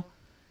much so.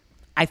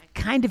 I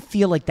kind of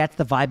feel like that's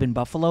the vibe in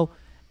Buffalo,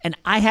 and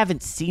I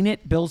haven't seen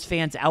it. Bills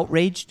fans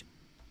outraged.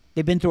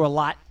 They've been through a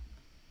lot,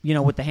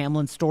 with the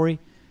Hamlin story.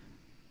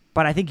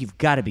 But I think you've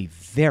got to be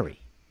very,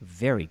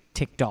 very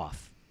ticked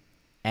off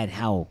at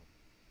how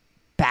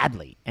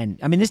badly. And,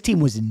 I mean, this team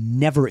was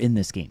never in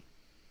this game.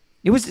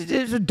 It was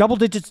a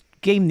double-digit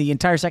game the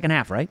entire second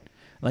half, right?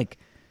 Like,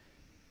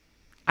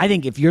 I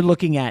think if you're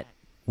looking at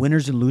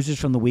winners and losers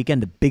from the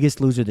weekend, the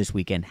biggest loser this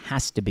weekend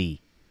has to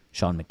be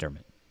Sean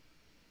McDermott.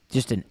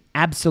 Just an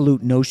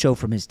absolute no-show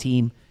from his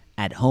team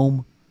at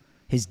home.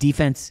 His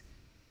defense,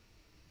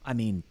 I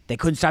mean, they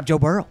couldn't stop Joe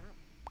Burrow.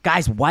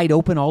 Guys wide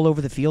open all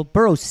over the field.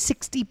 Burrow and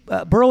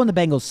the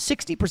Bengals,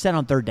 60%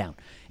 on 3rd down.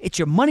 It's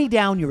your money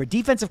down. You're a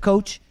defensive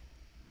coach,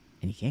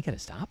 and you can't get a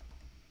stop?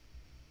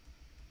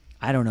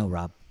 I don't know,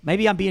 Rob.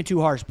 Maybe I'm being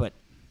too harsh, but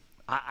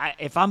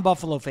if I'm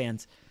Buffalo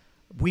fans,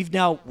 we're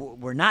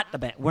not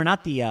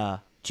the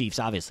Chiefs,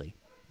 obviously.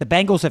 The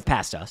Bengals have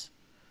passed us.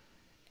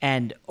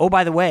 And, oh,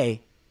 by the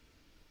way,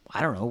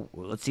 I don't know.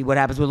 Let's see what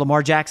happens with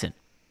Lamar Jackson.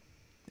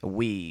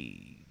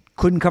 We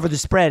couldn't cover the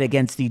spread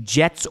against the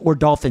Jets or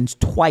Dolphins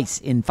twice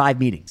in 5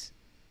 meetings.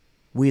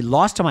 We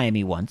lost to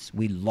Miami once.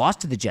 We lost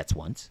to the Jets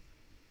once.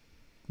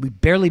 We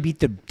barely beat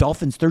the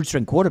Dolphins'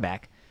 third-string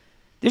quarterback.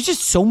 There's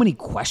just so many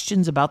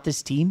questions about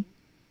this team,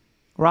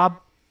 Rob.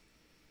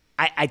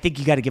 I think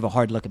you got to give a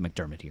hard look at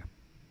McDermott here.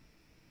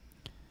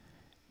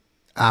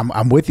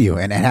 I'm with you.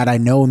 And had I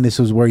known this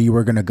was where you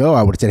were going to go,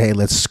 I would have said, hey,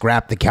 let's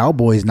scrap the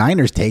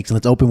Cowboys-Niners takes and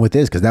let's open with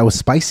this because that was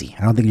spicy.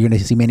 I don't think you're going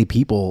to see many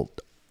people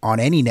on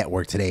any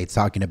network today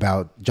talking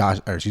about Sean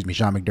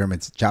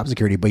McDermott's job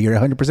security, but you're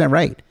 100%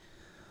 right.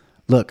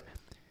 Look,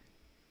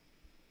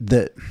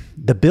 the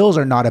Bills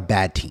are not a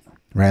bad team,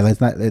 right?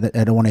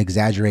 I don't want to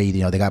exaggerate.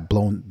 They got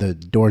the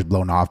doors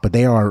blown off, but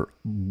they are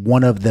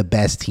one of the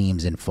best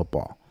teams in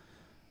football.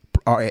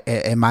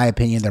 In my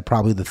opinion, they're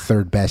probably the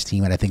third best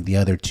team, and I think the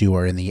other two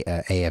are in the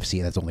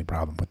AFC. That's the only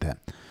problem with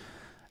that.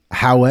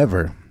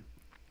 However,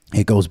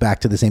 it goes back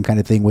to the same kind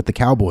of thing with the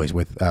Cowboys,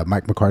 with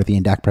Mike McCarthy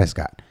and Dak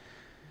Prescott.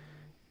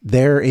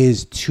 There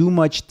is too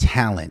much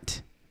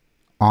talent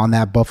on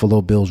that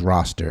Buffalo Bills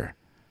roster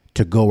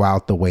to go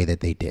out the way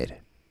that they did.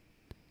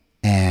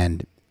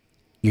 And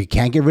you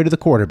can't get rid of the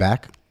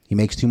quarterback. He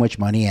makes too much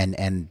money,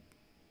 and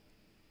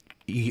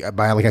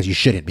by all accounts, you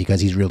shouldn't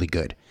because he's really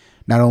good.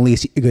 Not only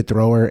is he a good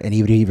thrower, and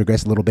even if he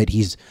regressed a little bit,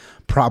 he's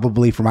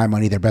probably, for my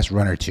money, their best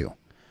runner too.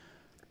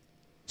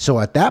 So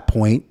at that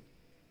point,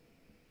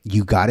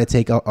 you got to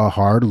take a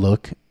hard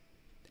look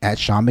at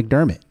Sean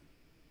McDermott.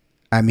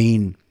 I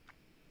mean,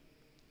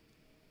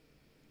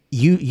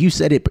 you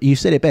said it. You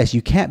said it best.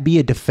 You can't be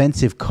a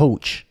defensive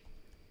coach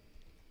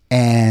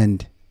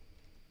and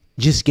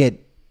just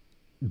get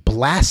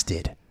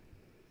blasted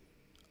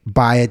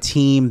by a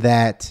team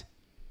that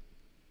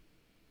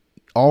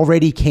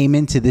already came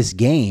into this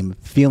game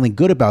feeling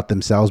good about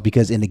themselves,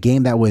 because in the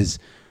game that was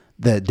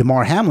the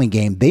DeMar Hamlin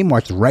game, they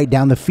marched right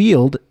down the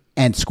field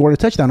and scored a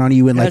touchdown on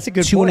you in like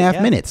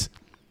 2.5 minutes.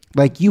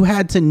 Like, you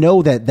had to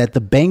know that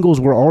the Bengals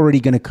were already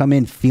going to come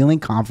in feeling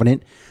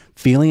confident,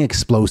 feeling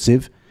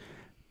explosive,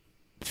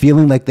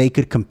 feeling like they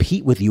could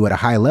compete with you at a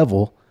high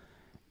level,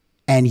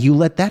 and you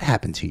let that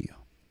happen to you.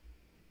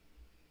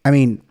 I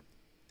mean,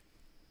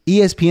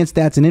 ESPN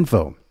Stats and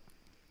Info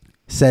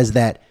says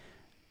that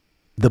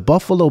the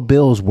Buffalo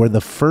Bills were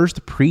the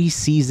first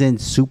preseason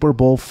Super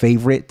Bowl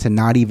favorite to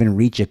not even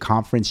reach a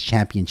conference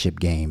championship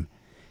game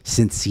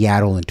since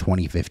Seattle in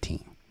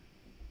 2015.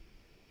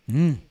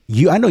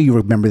 I know you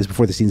remember this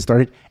before the season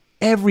started.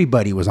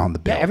 Everybody was on the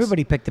Bills. Yeah,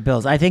 everybody picked the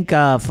Bills. I think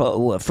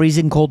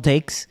freezing cold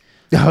takes.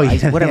 Oh,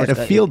 yeah. Whatever. A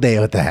field day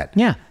with that.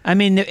 Yeah. I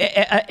mean,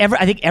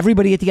 I think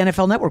everybody at the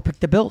NFL Network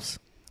picked the Bills.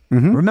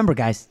 Mm-hmm. Remember,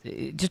 guys,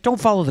 just don't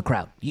follow the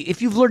crowd.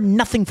 If you've learned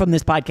nothing from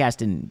this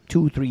podcast in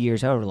 2-3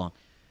 years, however long,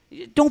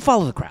 don't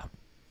follow the crowd.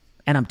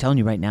 And I'm telling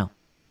you right now,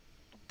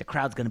 the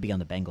crowd's going to be on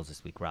the Bengals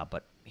this week, Rob.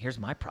 But here's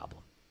my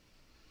problem.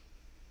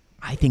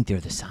 I think they're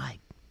the side,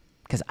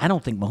 because I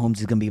don't think Mahomes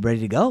is going to be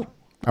ready to go.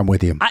 I'm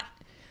with you.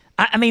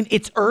 I mean,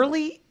 it's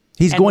early.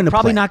 He's going to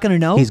probably play. Not going to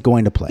know. He's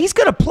going to play. He's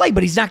going to play,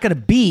 but he's not going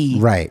to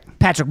be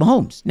Patrick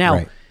Mahomes.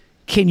 Now,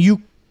 can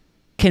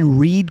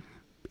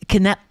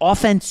that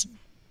offense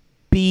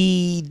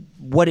be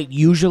what it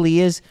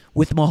usually is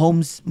with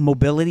Mahomes'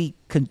 mobility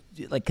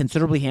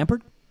considerably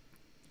hampered?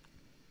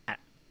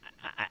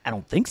 I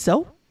don't think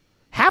so.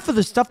 Half of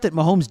the stuff that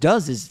Mahomes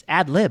does is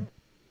ad lib.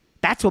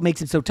 That's what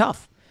makes it so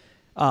tough.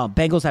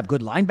 Bengals have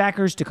good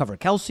linebackers to cover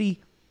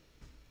Kelsey.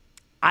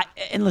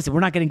 And listen,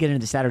 we're not going to get into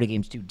the Saturday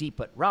games too deep,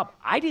 but Rob,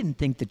 I didn't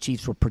think the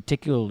Chiefs were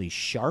particularly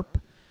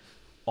sharp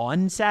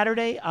on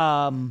Saturday.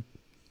 Now,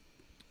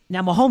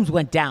 Mahomes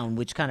went down,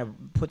 which kind of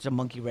puts a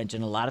monkey wrench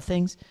in a lot of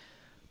things,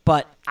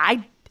 but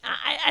I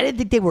didn't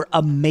think they were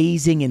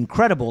amazing,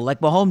 incredible. Like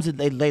Mahomes,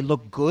 they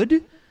look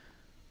good,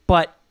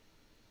 but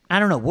I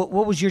don't know.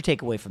 What was your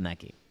takeaway from that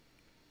game?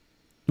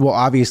 Well,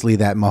 obviously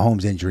that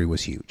Mahomes injury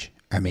was huge.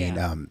 I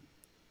mean,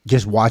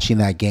 just watching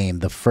that game,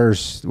 the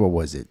first, what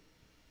was it,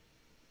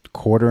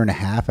 quarter and a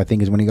half, I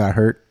think, is when he got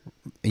hurt.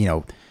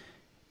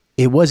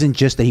 It wasn't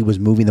just that he was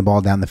moving the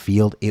ball down the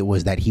field. It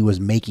was that he was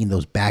making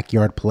those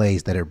backyard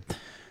plays that are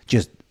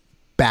just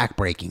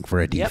backbreaking for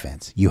a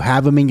defense. Yep. You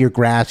have him in your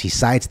grasp. He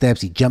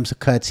sidesteps, he jumps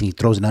cuts, and he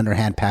throws an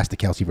underhand pass to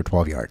Kelsey for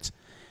 12 yards.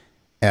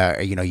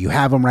 You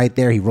have him right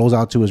there. He rolls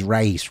out to his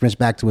right. He sprints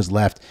back to his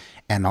left,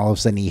 and all of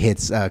a sudden he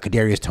hits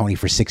Kadarius Toney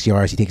for 6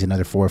 yards. He takes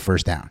another 4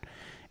 first down.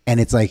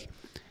 And it's like,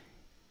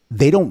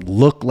 they don't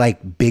look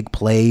like big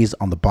plays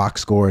on the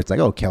box score. It's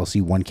like, oh,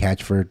 Kelsey, 1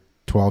 catch for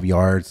 12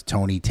 yards,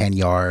 Toney 10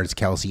 yards,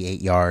 Kelsey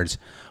 8 yards.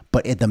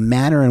 But the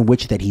manner in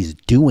which that he's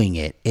doing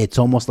it, it's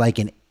almost like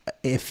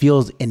it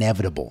feels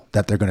inevitable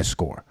that they're going to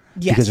score.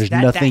 Yes, because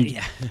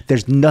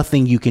there's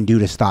nothing you can do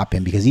to stop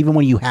him, because even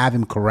when you have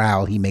him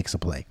corralled, he makes a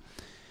play.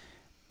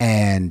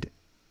 And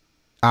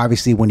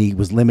obviously when he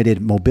was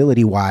limited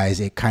mobility-wise,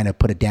 it kind of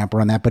put a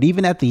damper on that. But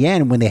even at the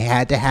end, when they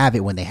had to have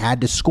it, when they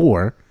had to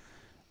score,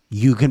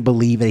 you can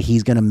believe that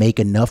he's going to make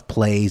enough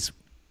plays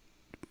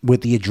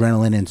with the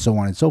adrenaline and so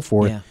on and so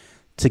forth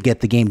to get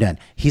the game done.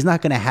 He's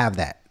not going to have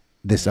that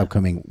this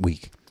upcoming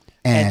week.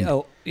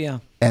 And Yeah.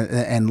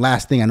 And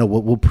last thing, I know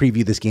we'll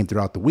preview this game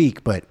throughout the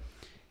week, but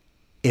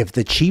if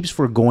the Chiefs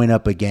were going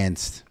up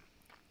against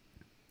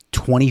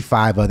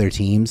 25 other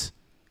teams,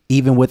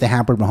 even with the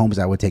hampered Mahomes,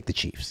 I would take the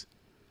Chiefs.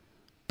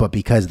 But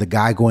because the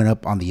guy going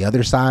up on the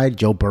other side,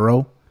 Joe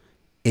Burrow,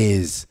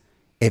 is,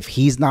 if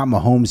he's not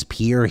Mahomes'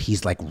 peer,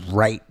 he's like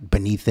right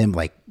beneath him,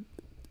 like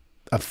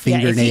a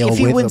fingernail if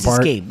he width wins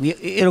apart. this game,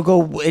 it'll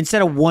go,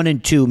 instead of 1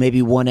 and 2,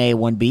 maybe 1A,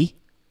 1B.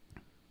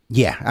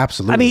 Yeah,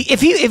 absolutely. I mean,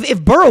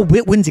 if Burrow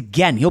wins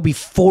again, he'll be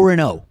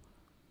 4-0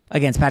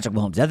 against Patrick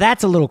Mahomes. Now,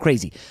 that's a little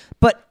crazy.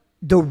 But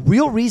the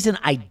real reason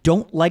I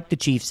don't like the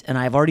Chiefs, and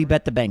I've already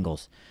bet the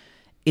Bengals,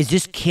 is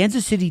this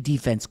Kansas City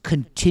defense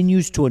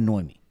continues to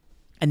annoy me.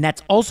 And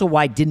that's also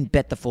why I didn't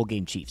bet the full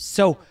game Chiefs.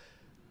 So,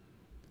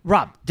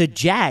 Rob, the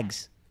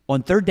Jags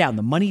on third down,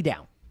 the money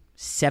down,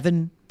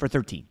 7 for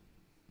 13.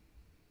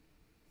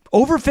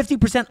 Over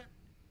 50%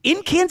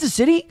 in Kansas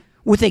City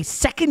with a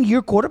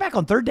second-year quarterback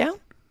on third down?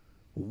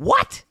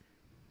 What?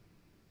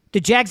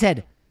 The Jags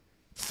had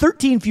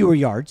 13 fewer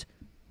yards,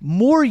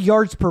 more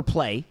yards per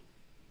play.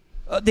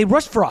 They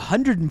rushed for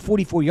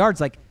 144 yards.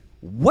 Like,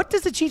 what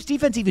does the Chiefs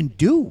defense even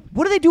do?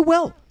 What do they do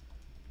well?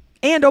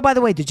 And, oh, by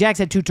the way, the Jags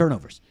had 2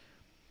 turnovers.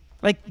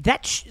 Like,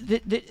 that,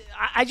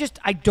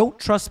 I don't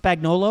trust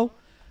Spagnuolo.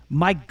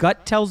 My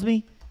gut tells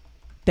me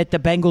that the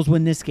Bengals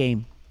win this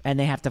game and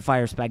they have to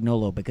fire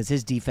Spagnuolo because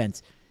his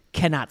defense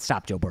cannot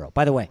stop Joe Burrow.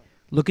 By the way,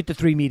 look at the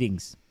 3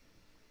 meetings.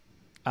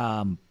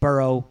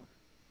 Burrow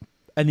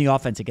and the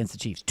offense against the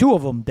Chiefs. 2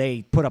 of them,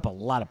 they put up a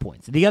lot of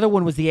points. The other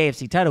one was the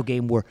AFC title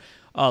game where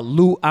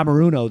Lou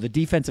Anarumo, the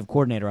defensive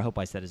coordinator, I hope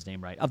I said his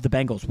name right, of the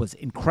Bengals, was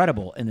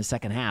incredible in the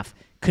second half,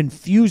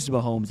 confused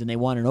Mahomes, and they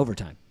won in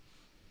overtime.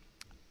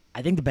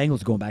 I think the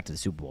Bengals are going back to the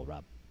Super Bowl,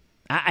 Rob.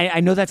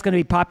 I know that's going to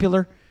be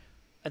popular,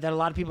 that a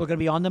lot of people are going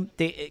to be on them.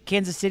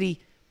 Kansas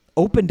City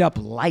opened up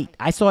light.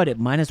 I saw it at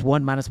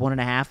 -1,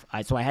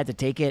 -1.5, so I had to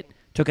take it,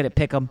 took it at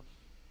Pick'em.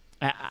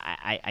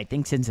 I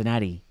think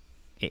Cincinnati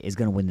is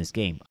going to win this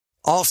game.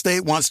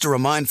 Allstate wants to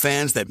remind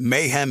fans that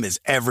mayhem is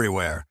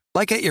everywhere,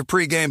 like at your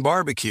pregame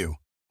barbecue.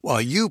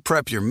 While you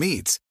prep your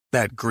meats,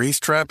 that grease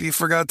trap you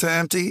forgot to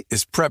empty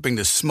is prepping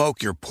to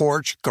smoke your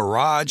porch,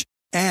 garage,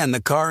 and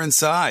the car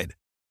inside.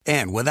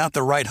 And without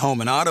the right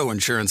home and auto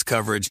insurance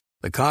coverage,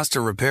 the cost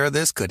to repair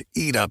this could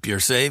eat up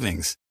your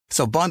savings.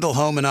 So bundle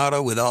home and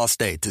auto with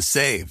Allstate to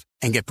save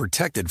and get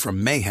protected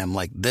from mayhem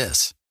like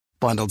this.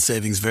 Bundled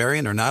savings vary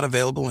and are not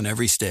available in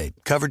every state.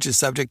 Coverage is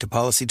subject to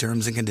policy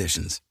terms and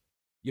conditions.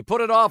 You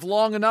put it off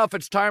long enough,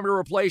 it's time to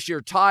replace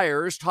your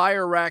tires.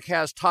 Tire Rack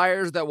has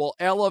tires that will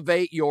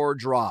elevate your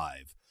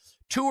drive.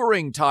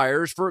 Touring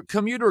tires for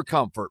commuter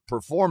comfort,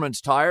 performance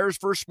tires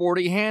for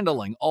sporty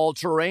handling,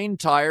 all-terrain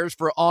tires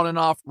for on- and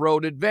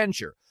off-road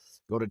adventure.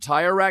 Go to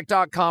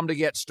TireRack.com to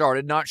get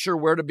started. Not sure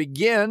where to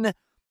begin?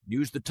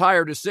 Use the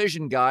Tire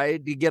Decision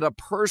Guide to get a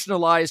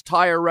personalized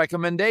tire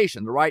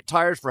recommendation, the right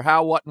tires for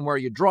how, what, and where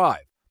you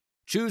drive.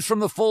 Choose from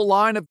the full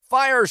line of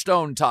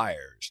Firestone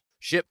tires.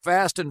 Ship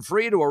fast and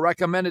free to a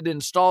recommended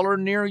installer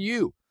near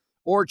you.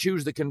 Or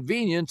choose the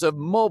convenience of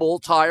mobile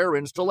tire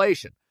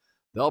installation.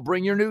 They'll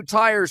bring your new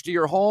tires to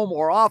your home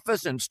or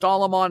office,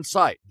 install them on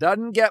site.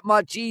 Doesn't get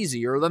much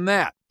easier than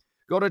that.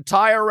 Go to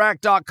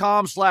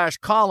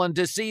TireRack.com/Colin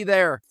to see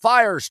their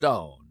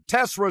Firestone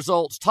test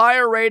results,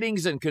 tire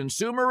ratings, and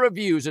consumer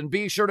reviews, and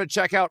be sure to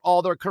check out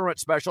all their current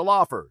special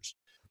offers.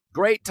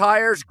 Great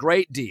tires,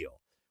 great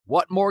deal.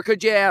 What more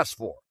could you ask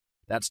for?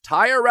 That's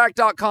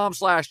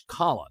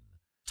TireRack.com/Colin.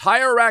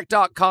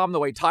 TireRack.com, the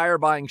way tire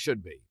buying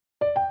should be.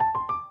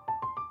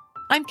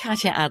 I'm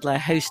Katya Adler,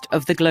 host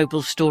of The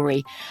Global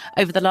Story.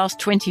 Over the last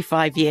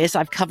 25 years,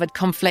 I've covered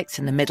conflicts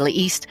in the Middle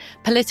East,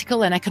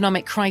 political and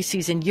economic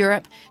crises in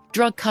Europe,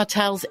 drug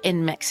cartels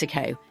in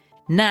Mexico.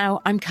 Now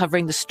I'm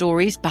covering the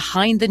stories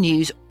behind the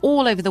news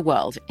all over the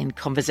world in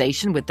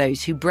conversation with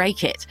those who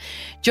break it.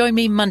 Join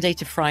me Monday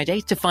to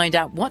Friday to find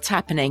out what's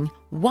happening,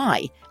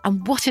 why,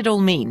 and what it all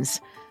means.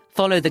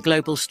 Follow The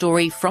Global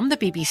Story from the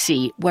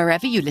BBC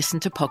wherever you listen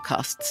to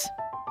podcasts.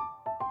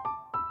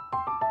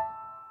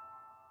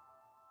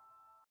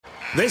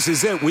 This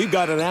is it. We've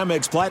got an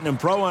Amex Platinum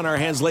Pro on our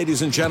hands,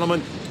 ladies and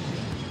gentlemen.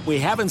 We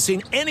haven't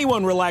seen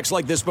anyone relax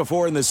like this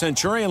before in the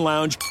Centurion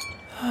Lounge.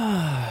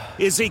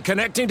 Is he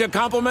connecting to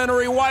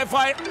complimentary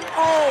Wi-Fi?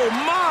 Oh,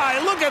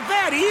 my! Look at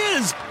that! He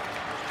is!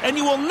 And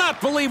you will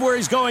not believe where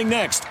he's going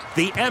next.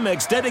 The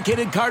Amex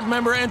dedicated card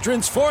member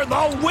entrance for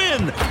the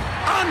win!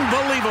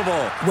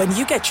 Unbelievable! When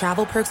you get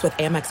travel perks with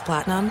Amex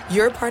Platinum,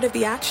 you're part of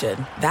the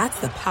action. That's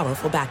the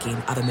powerful backing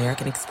of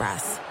American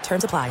Express.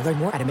 Terms apply. Learn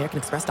more at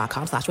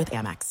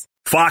americanexpress.com/withAmex.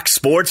 Fox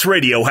Sports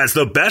Radio has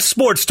the best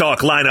sports talk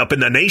lineup in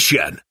the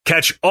nation.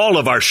 Catch all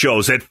of our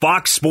shows at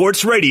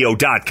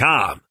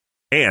foxsportsradio.com.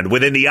 And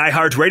within the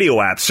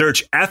iHeartRadio app,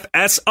 search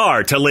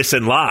FSR to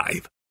listen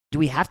live. Do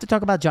we have to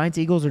talk about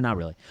Giants-Eagles or not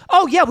really?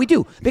 Oh, yeah, we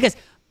do. Because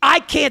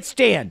I can't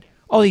stand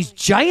all these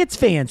Giants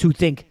fans who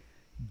think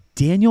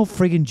Daniel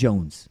friggin'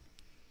 Jones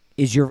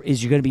is going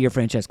to be your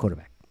franchise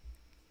quarterback.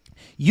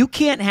 You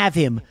can't have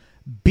him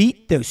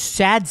beat the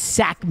sad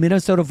sack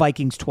Minnesota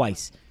Vikings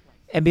twice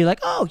and be like,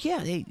 oh, yeah,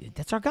 hey,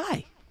 that's our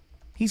guy.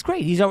 He's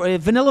great. He's our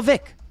Vanilla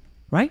Vic,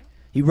 right?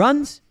 He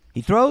runs,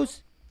 he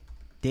throws.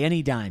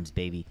 Danny Dimes,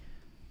 baby.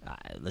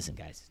 Listen,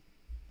 guys.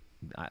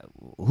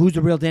 Who's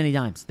the real Danny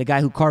Dimes? The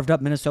guy who carved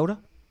up Minnesota?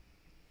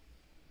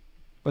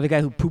 Or the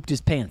guy who pooped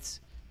his pants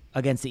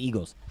against the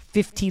Eagles?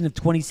 15 of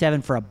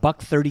 27 for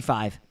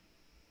 $135.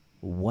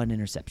 1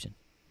 interception.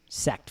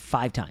 Sacked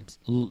 5 times.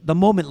 The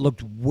moment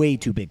looked way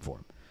too big for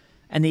him.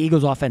 And the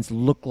Eagles offense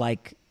looked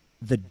like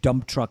the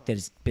dump truck that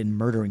has been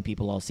murdering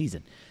people all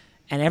season.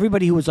 And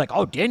everybody who was like,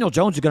 oh, Daniel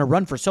Jones is going to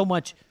run for so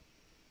much.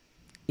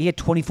 He had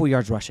 24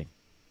 yards rushing.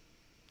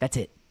 That's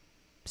it.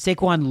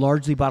 Saquon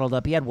largely bottled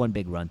up. He had 1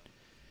 big run.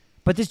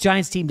 But this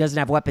Giants team doesn't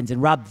have weapons.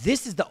 And, Rob,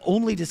 this is the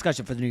only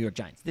discussion for the New York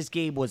Giants. This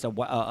game was a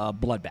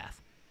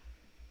bloodbath.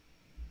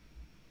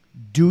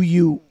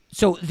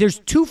 So there's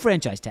 2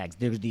 franchise tags.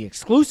 There's the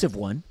exclusive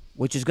one,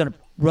 which is going to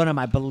run him,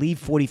 I believe,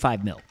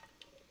 $45 million.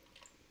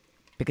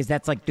 Because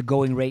that's like the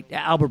going rate.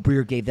 Albert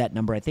Breer gave that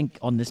number, I think,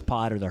 on this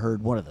pod or the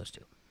Herd, one of those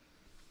 2.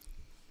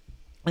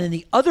 And then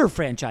the other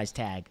franchise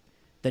tag,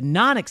 the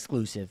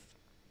non-exclusive,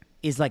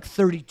 is like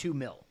 $32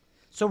 million.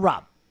 So,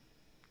 Rob,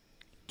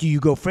 do you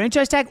go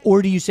franchise tag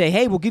or do you say,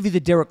 hey, we'll give you the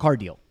Derek Carr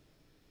deal?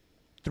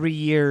 3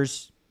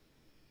 years.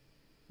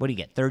 What do you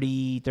get?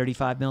 30,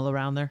 35 million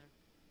around there?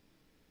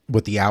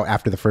 With the out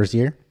after the first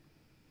year?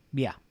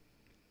 Yeah.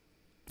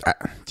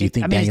 Do you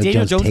think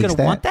Daniel Jones going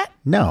to want that?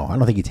 No, I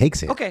don't think he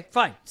takes it. Okay,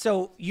 fine.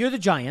 So you're the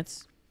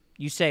Giants.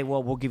 You say,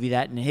 well, we'll give you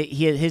that. And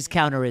his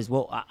counter is,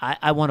 well,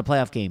 I want a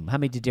playoff game. How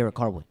many did Derek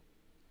Carr win?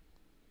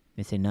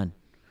 They say none.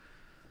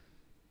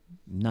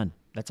 None.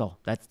 That's all.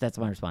 That's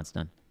my response.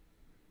 None.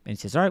 And he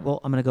says, all right,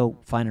 well, I'm going to go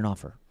find an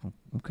offer.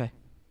 Okay.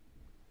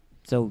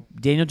 So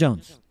Daniel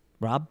Jones,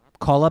 Rob,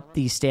 call up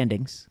the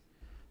standings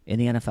in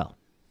the NFL.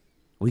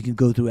 We can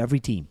go through every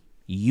team.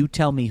 You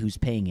tell me who's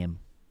paying him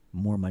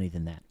more money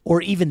than that,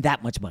 or even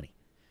that much money.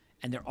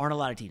 And there aren't a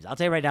lot of teams. I'll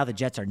tell you right now, the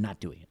Jets are not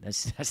doing it.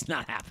 That's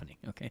not happening,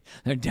 okay?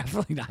 They're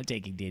definitely not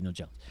taking Daniel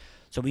Jones.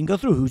 So we can go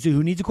through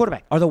who needs a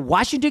quarterback. Are the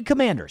Washington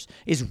Commanders,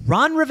 is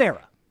Ron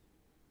Rivera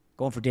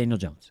going for Daniel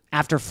Jones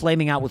after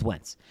flaming out with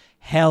Wentz?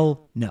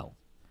 Hell no.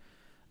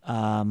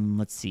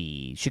 Let's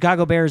see.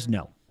 Chicago Bears,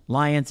 no.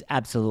 Lions,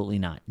 absolutely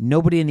not.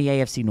 Nobody in the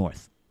AFC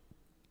North.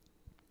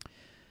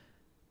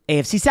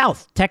 AFC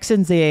South,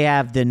 Texans, they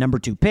have the number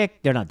 2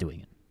 pick. They're not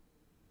doing it.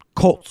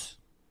 Colts,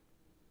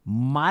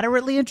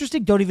 moderately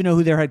interesting. Don't even know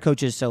who their head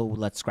coach is, so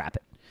let's scrap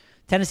it.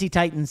 Tennessee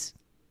Titans,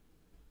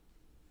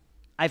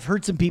 I've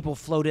heard some people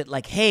float it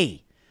like,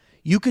 hey,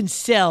 you can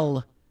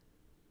sell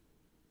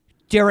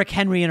Derrick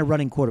Henry and a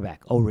running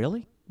quarterback. Oh,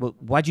 really? Well,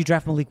 why'd you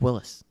draft Malik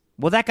Willis?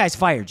 Well, that guy's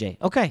fired, Jay.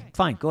 Okay,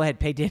 fine. Go ahead.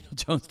 Pay Daniel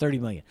Jones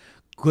 $30 million.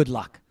 Good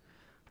luck.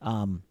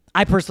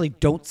 I personally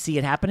don't see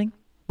it happening,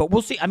 but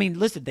we'll see. I mean,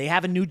 listen, they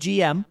have a new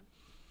GM.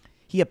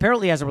 He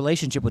apparently has a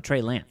relationship with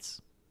Trey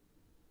Lance.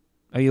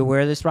 Are you aware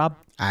of this, Rob?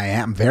 I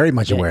am very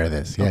much aware of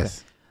this,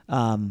 yes.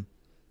 Okay.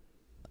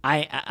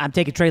 I'm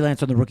taking Trey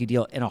Lance on the rookie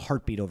deal in a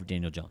heartbeat over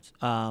Daniel Jones.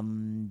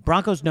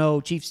 Broncos,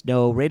 no. Chiefs,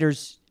 no.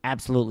 Raiders,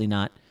 absolutely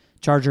not.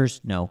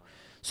 Chargers, no.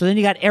 So then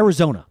you got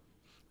Arizona.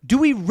 Do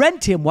we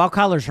rent him while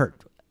Kyler's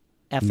hurt?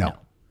 No.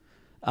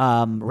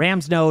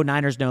 Rams, no.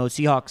 Niners, no.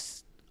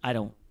 Seahawks, I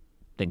don't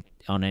think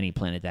on any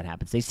planet that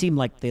happens. They seem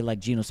like they like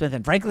Geno Smith.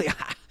 And frankly,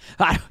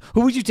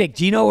 who would you take,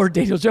 Geno or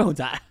Daniel Jones?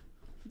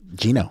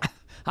 Geno.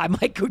 I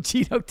might go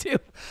Geno too.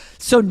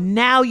 So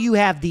now you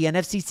have the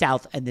NFC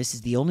South, and this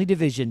is the only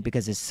division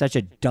because it's such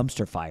a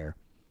dumpster fire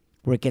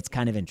where it gets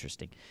kind of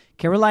interesting.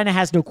 Carolina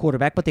has no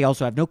quarterback, but they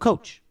also have no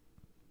coach.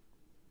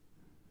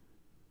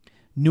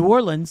 New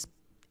Orleans,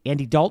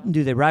 Andy Dalton,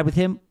 do they ride with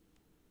him?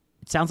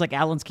 It sounds like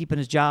Allen's keeping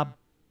his job.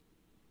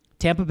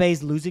 Tampa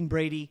Bay's losing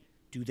Brady.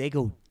 Do they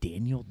go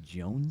Daniel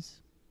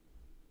Jones?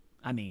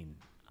 I mean,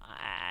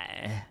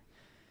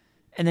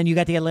 and then you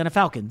got the Atlanta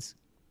Falcons,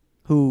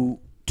 who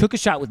took a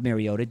shot with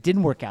Mariota,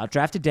 didn't work out,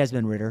 drafted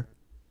Desmond Ridder.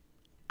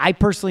 I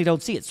personally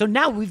don't see it. So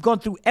now we've gone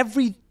through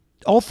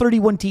all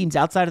 31 teams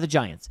outside of the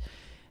Giants,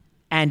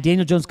 and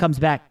Daniel Jones comes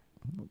back.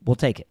 We'll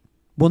take it.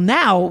 Well,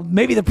 now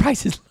maybe the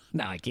price is...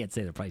 No, I can't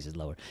say the price is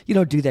lower. You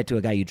don't do that to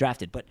a guy you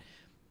drafted. But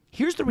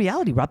here's the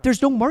reality, Rob.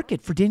 There's no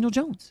market for Daniel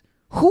Jones.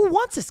 Who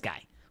wants this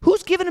guy?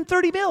 Who's giving him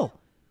 $30 million?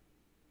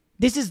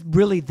 This is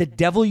really the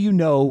devil you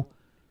know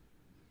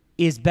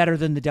is better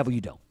than the devil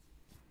you don't.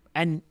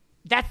 And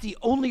that's the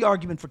only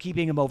argument for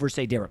keeping him over,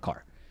 say, Derek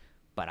Carr.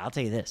 But I'll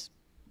tell you this.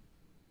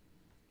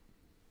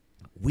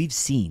 We've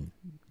seen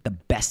the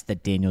best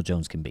that Daniel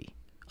Jones can be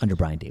under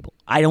Brian Daboll.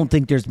 I don't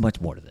think there's much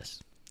more to this.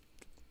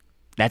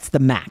 That's the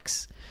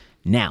max.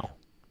 Now,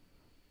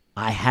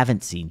 I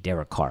haven't seen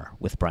Derek Carr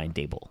with Brian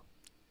Daboll.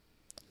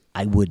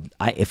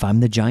 If I'm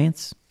the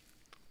Giants,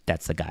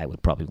 that's the guy I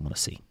would probably want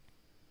to see.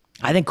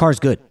 I think Carr's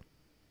good.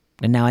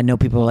 And now I know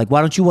people are like,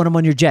 why don't you want him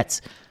on your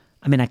Jets?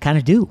 I mean, I kind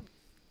of do.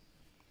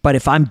 But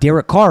if I'm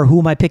Derek Carr, who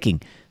am I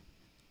picking?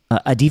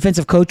 A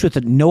defensive coach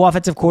with no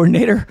offensive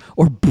coordinator,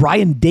 or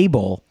Brian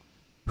Daboll,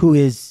 who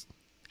is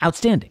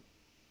outstanding?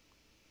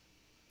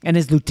 And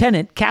his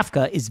lieutenant,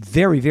 Kafka, is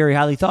very, very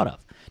highly thought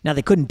of. Now,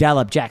 they couldn't dial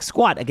up jack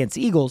squat against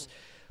the Eagles,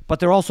 but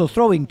they're also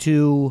throwing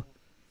to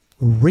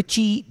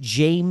Richie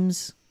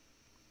James,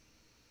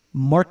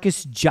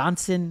 Marcus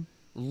Johnson,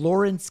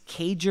 Lawrence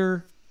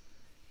Cager,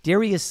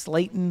 Darius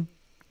Slayton,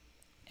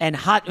 and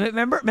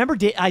remember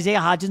Isaiah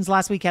Hodgins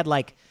last week had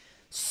like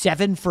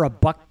 7 for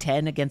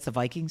 $110 against the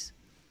Vikings?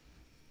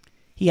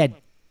 He had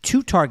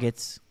 2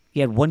 targets.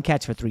 He had 1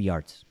 catch for 3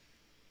 yards.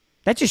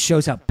 That just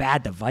shows how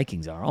bad the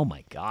Vikings are. Oh,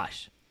 my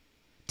gosh.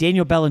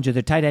 Daniel Bellinger,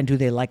 their tight end, who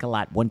they like a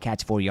lot, 1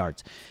 catch, 4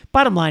 yards.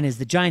 Bottom line is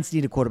the Giants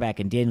need a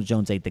quarterback, and Daniel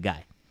Jones ain't the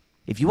guy.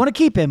 If you want to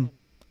keep him,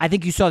 I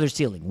think you saw their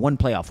ceiling, 1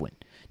 playoff win.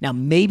 Now,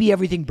 maybe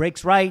everything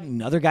breaks right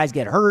and other guys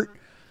get hurt.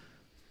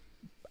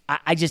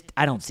 I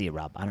don't see it,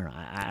 Rob. I don't know.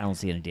 I don't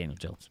see it in Daniel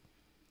Jones.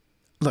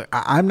 Look,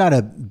 I'm not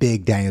a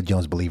big Daniel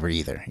Jones believer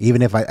either.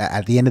 Even if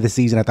at the end of the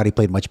season, I thought he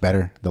played much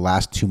better the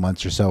last 2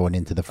 months or so and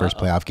into the first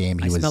playoff game.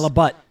 He was smell a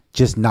butt.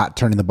 Just not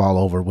turning the ball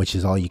over, which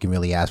is all you can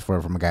really ask for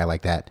from a guy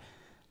like that.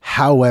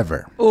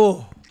 However,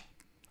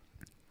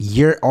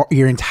 your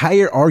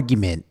entire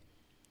argument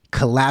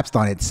collapsed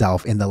on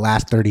itself in the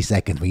last 30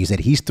 seconds when you said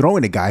he's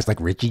throwing to guys like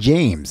Richie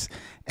James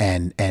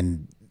and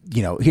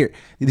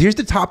here's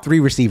the top 3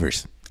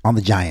 receivers on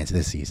the Giants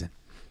this season.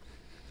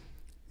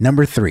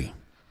 Number 3,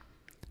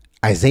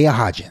 Isaiah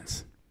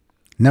Hodgins.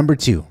 Number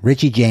 2,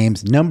 Richie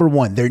James. Number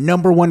 1, their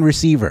number 1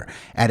 receiver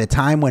at a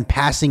time when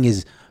passing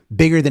is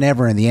bigger than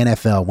ever in the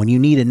NFL. When you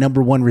need a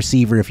number 1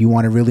 receiver if you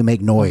want to really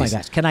make noise. Oh my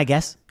gosh, can I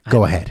guess?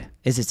 Go ahead.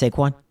 Is it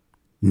Saquon?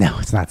 No,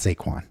 it's not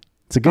Saquon.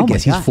 It's a good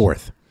guess. He's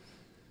 4th.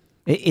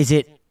 Is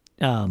it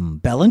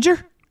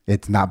Bellinger?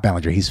 It's not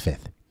Bellinger. He's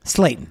 5th.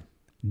 Slayton.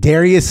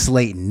 Darius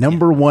Slayton,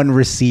 number 1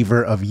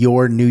 receiver of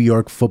your New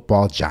York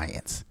Football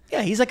Giants.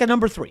 Yeah, he's like a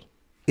number 3.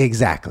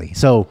 Exactly.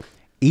 So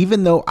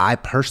even though I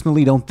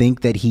personally don't think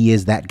that he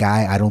is that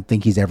guy, I don't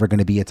think he's ever going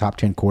to be a top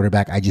 10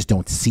 quarterback. I just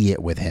don't see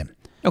it with him.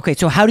 Okay,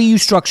 so how do you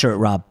structure it,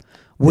 Rob?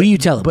 What do you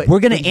tell him? We're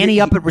going to ante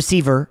up at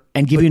receiver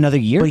and give you another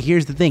year? But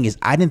here's the thing is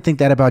I didn't think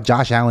that about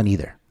Josh Allen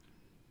either.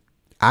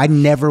 I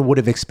never would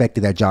have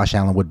expected that Josh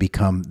Allen would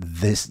become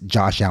this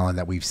Josh Allen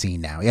that we've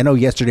seen now. I know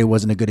yesterday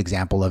wasn't a good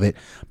example of it,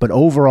 but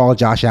overall,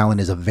 Josh Allen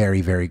is a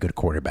very, very good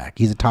quarterback.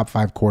 He's a top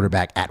 5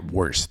 quarterback at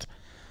worst.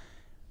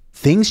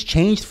 Things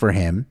changed for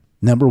him.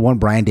 Number 1,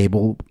 Brian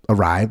Dable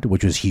arrived,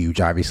 which was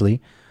huge,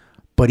 obviously.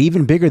 But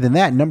even bigger than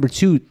that, number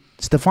 2,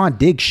 Stephon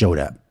Diggs showed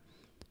up.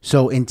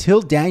 So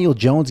until Daniel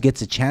Jones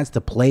gets a chance to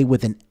play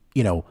with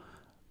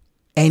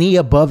any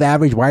above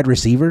average wide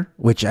receiver,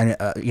 which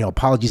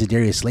apologies to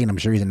Darius Slayton, I'm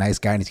sure he's a nice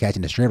guy and he's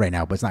catching the stray right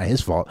now, but it's not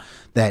his fault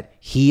that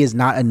he is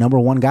not a number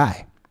 1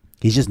 guy.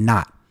 He's just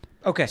not.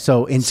 Okay.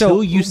 So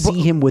until you see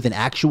him with an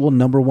actual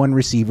number 1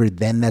 receiver,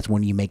 then that's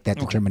when you make that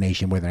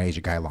determination whether he's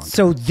your guy long term.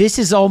 So this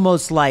is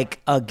almost like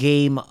a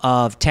game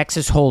of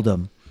Texas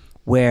Hold'em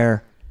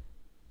where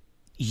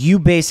you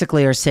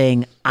basically are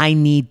saying, I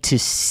need to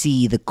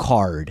see the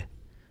card.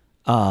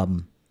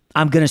 I'm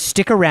going to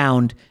stick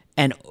around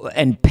and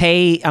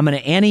pay. I'm going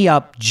to ante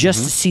up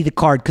just to see the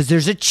card because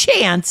there's a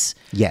chance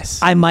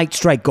I might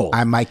strike gold.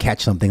 I might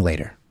catch something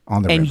later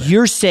on the river. And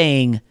you're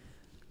saying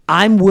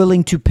I'm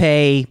willing to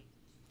pay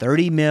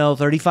 $30 mil,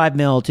 $35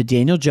 mil to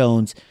Daniel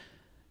Jones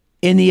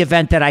in the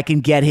event that I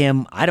can get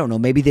him. I don't know.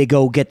 Maybe they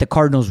go get the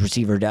Cardinals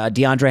receiver,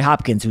 DeAndre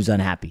Hopkins, who's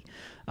unhappy.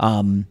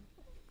 I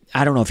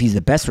don't know if he's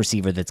the best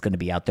receiver that's going to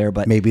be out there,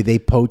 but maybe they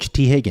poach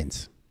T.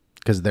 Higgins.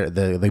 Because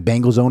the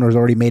Bengals owner has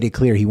already made it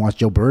clear he wants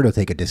Joe Burrow to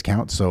take a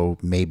discount. So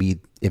maybe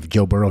if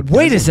Joe Burrow...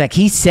 Wait a sec.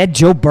 He said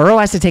Joe Burrow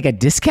has to take a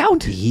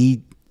discount?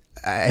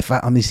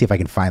 Let me see if I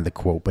can find the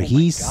quote. But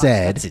he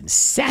said... That's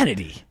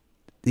insanity.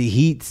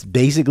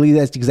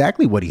 That's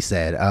exactly what he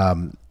said.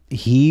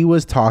 He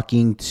was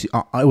talking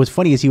to... it was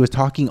funny as he was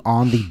talking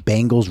on the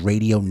Bengals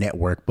radio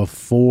network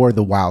before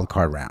the wild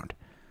card round.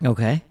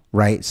 Okay.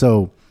 Right?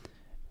 So...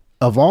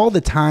 of all the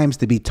times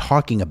to be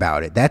talking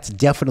about it, that's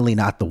definitely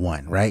not the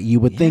one, right? You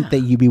would think that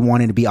you'd be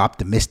wanting to be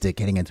optimistic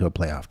heading into a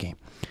playoff game.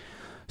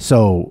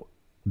 So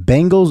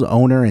Bengals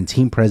owner and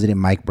team president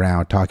Mike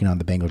Brown, talking on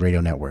the Bengals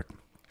radio network,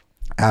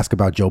 asked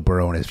about Joe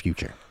Burrow and his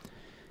future.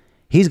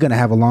 He's going to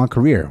have a long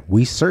career.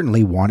 We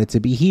certainly want it to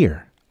be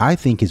here. I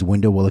think his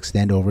window will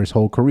extend over his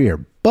whole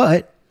career.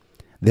 But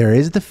there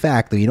is the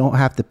fact that you don't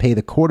have to pay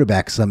the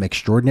quarterback some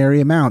extraordinary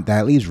amount.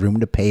 That leaves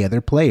room to pay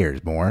other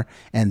players more.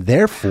 And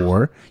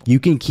therefore, you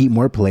can keep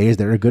more players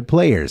that are good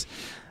players.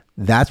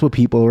 That's what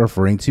people are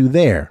referring to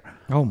there.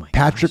 Oh my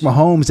Patrick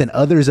Mahomes and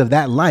others of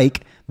that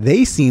like,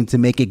 they seem to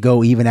make it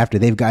go even after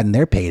they've gotten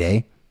their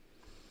payday.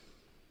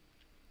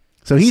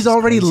 So he's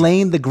already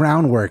laying the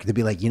groundwork to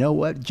be like, you know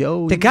what,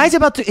 Joe? The guy's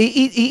about to...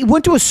 He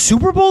went to a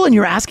Super Bowl and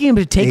you're asking him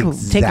to take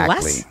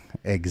less?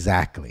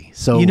 Exactly.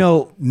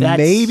 So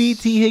maybe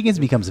T. Higgins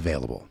becomes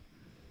available.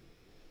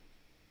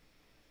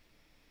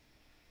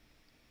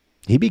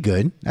 He'd be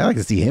good. I'd like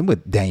to see him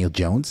with Daniel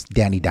Jones,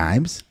 Danny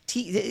Dimes.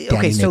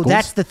 So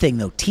that's the thing,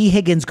 though. T.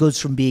 Higgins goes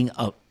from being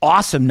an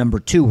awesome number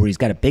 2, where he's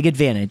got a big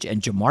advantage,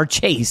 and Jamar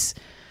Chase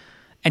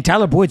and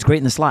Tyler Boyd's great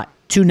in the slot,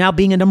 to now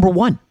being a number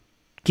 1,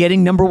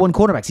 getting number 1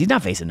 quarterbacks. He's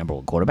not facing number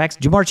 1 quarterbacks.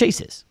 Jamar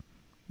Chase is.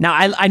 Now,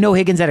 I know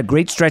Higgins had a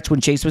great stretch when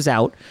Chase was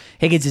out.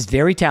 Higgins is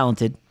very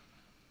talented.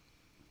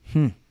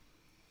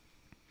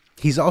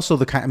 He's also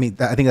the kind,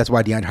 I think that's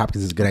why DeAndre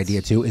Hopkins is a good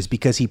idea too, is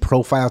because he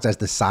profiles as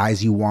the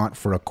size you want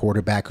for a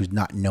quarterback who's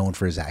not known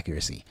for his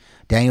accuracy.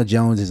 Daniel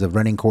Jones is a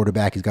running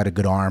quarterback. He's got a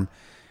good arm.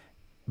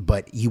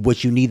 But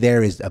what you need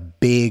there is a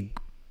big,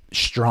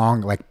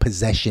 strong, like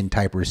possession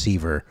type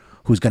receiver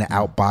who's going to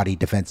outbody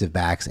defensive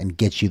backs and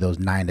get you those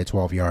 9 to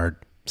 12 yard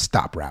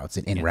stop routes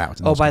and in routes.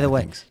 And by the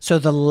way, so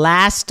the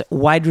last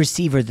wide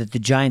receiver that the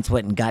Giants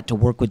went and got to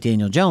work with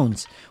Daniel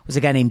Jones was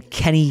a guy named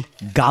Kenny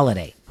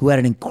Golladay, who had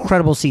an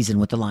incredible season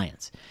with the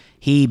Lions.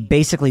 He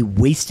basically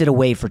wasted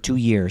away for 2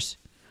 years.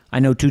 I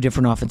know 2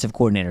 different offensive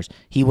coordinators.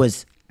 He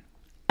was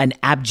an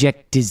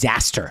abject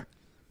disaster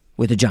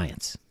with the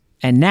Giants.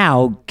 And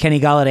now Kenny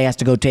Golladay has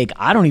to go take,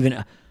 I don't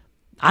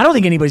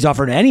think anybody's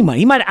offered any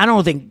money. I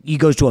don't think he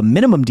goes to a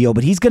minimum deal,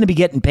 but he's going to be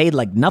getting paid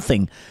like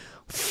nothing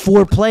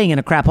for playing in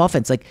a crap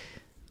offense. Like,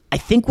 I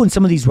think when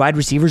some of these wide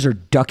receivers are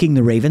ducking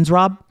the Ravens,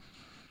 Rob,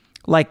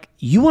 like,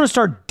 you want to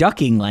start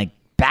ducking like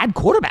bad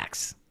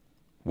quarterbacks.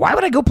 Why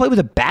would I go play with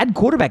a bad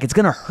quarterback? It's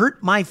going to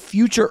hurt my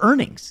future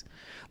earnings.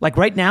 Like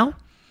right now,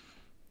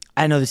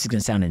 I know this is going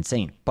to sound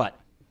insane, but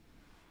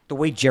the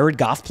way Jared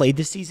Goff played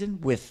this season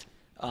with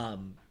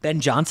Ben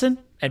Johnson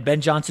and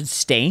Ben Johnson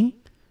staying,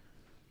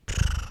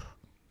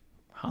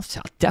 I'll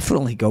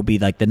definitely go be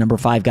like the number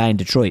 5 guy in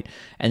Detroit.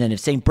 And then if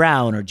St.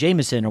 Brown or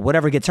Jameson or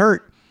whatever gets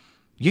hurt,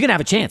 you're going to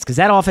have a chance because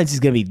that offense is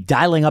going to be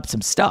dialing up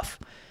some stuff.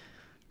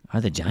 Are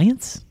the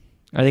Giants?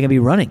 Are they going to be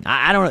running?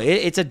 I don't know.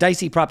 It's a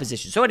dicey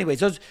proposition. So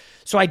anyways,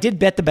 so I did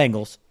bet the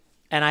Bengals,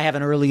 and I have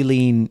an early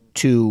lean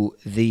to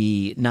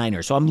the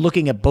Niners. So I'm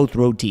looking at both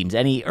road teams.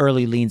 Any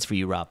early leans for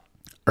you, Rob?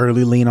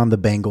 Early lean on the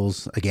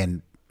Bengals,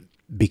 again,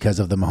 because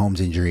of the Mahomes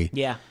injury.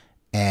 Yeah.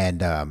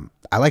 And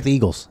I like the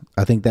Eagles.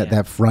 I think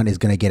that front is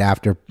going to get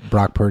after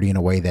Brock Purdy in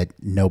a way that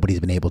nobody's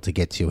been able to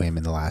get to him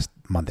in the last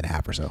month and a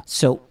half or so.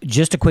 So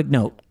just a quick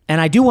note, and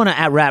I do want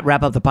to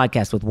wrap up the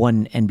podcast with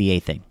one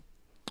NBA thing.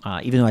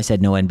 Even though I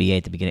said no NBA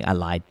at the beginning, I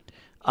lied.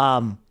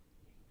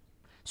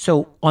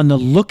 So on the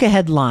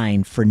look-ahead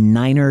line for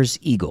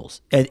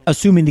Niners-Eagles,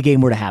 assuming the game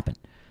were to happen,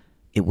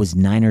 it was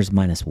Niners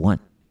 -1.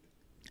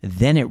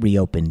 Then it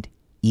reopened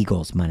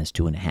Eagles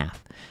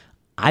 -2.5.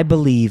 I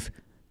believe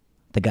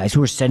the guys who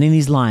were sending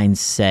these lines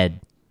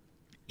said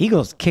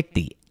Eagles kicked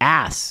the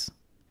ass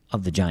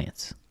of the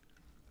Giants.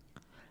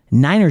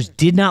 Niners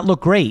did not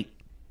look great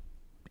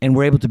and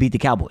were able to beat the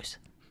Cowboys.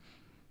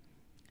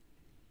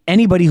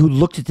 Anybody who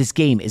looked at this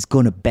game is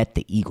going to bet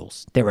the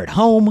Eagles. They're at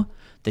home.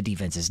 The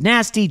defense is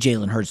nasty.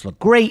 Jalen Hurts looked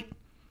great.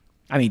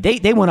 I mean,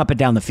 they went up and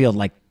down the field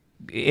like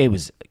it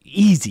was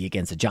easy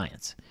against the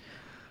Giants.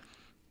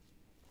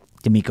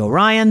 D'Amico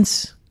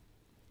Ryans,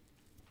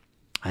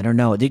 I don't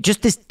know.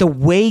 The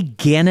way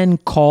Gannon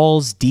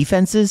calls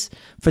defenses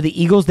for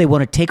the Eagles, they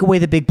want to take away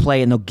the big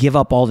play and they'll give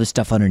up all this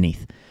stuff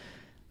underneath.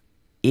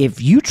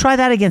 If you try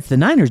that against the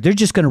Niners, they're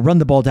just going to run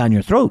the ball down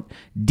your throat.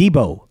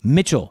 Debo,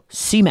 Mitchell,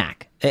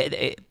 C-Mac.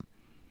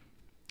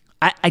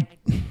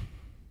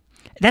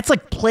 That's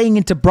like playing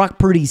into Brock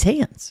Purdy's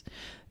hands.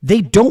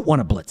 They don't want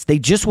to blitz. They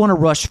just want to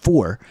rush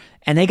 4,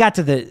 and they got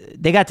to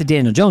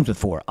Daniel Jones with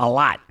 4 a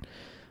lot.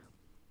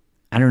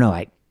 I don't know.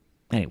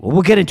 Anyway,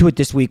 we'll get into it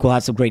this week. We'll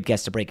have some great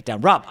guests to break it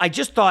down. Rob, I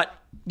just thought,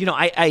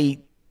 I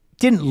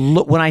didn't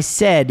look when I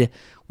said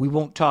we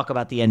won't talk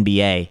about the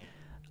NBA.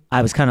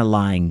 I was kind of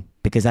lying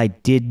because I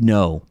did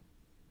know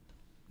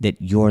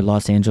that your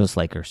Los Angeles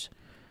Lakers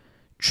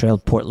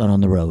trailed Portland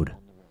on the road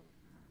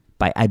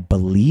by, I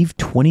believe,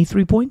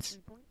 23 points?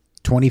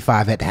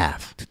 25 at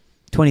half.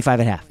 25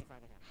 at half.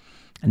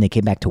 And they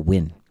came back to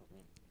win.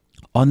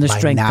 On the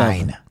strength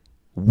 9. of,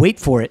 wait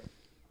for it,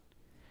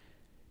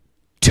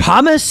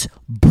 Thomas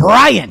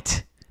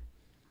Bryant.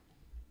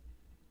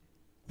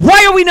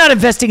 Why are we not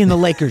investing in the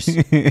Lakers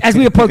as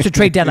we approach the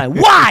trade deadline?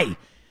 Why?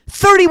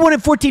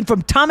 31-14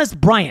 from Thomas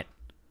Bryant.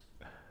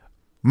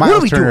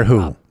 Miles Turner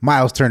who?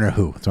 Miles Turner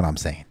who? That's what I'm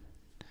saying.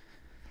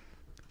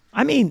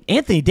 I mean,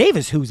 Anthony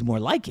Davis, who's more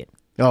like it.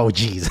 Oh,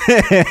 jeez.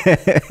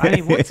 I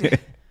mean, what the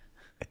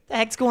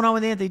heck's going on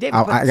with Anthony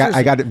Davis?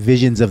 I got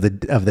visions of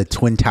the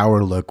Twin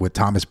Tower look with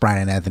Thomas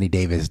Bryant and Anthony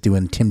Davis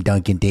doing Tim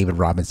Duncan, David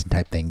Robinson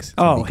type things.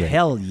 Oh,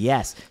 hell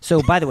yes.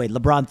 So, by the way,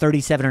 LeBron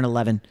 37 and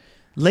 11.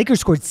 Lakers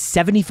scored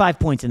 75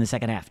 points in the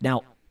second half.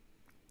 Now,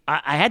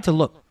 I had to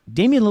look.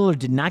 Damian Lillard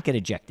did not get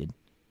ejected.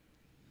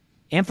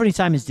 Anthony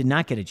Simons did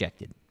not get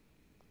ejected.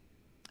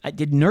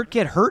 Did Nurk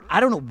get hurt? I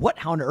don't know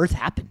how on earth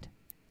happened.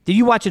 Did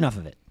you watch enough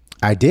of it?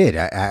 I did.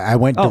 I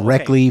went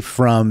directly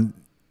from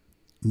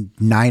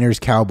Niners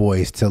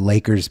Cowboys to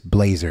Lakers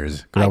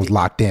Blazers because I was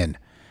locked in.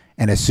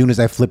 And as soon as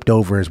I flipped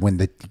over is when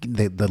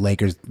the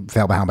Lakers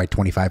fell behind by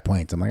 25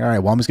 points. I'm like, all right,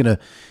 well, I'm just going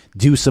to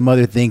do some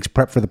other things,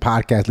 prep for the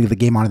podcast, leave the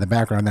game on in the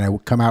background. Then I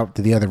come out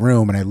to the other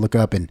room and I look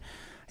up and,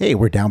 hey,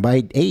 we're down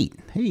by 8.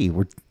 Hey,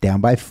 we're down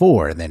by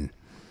 4. And then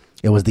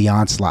it was the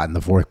onslaught in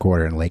the fourth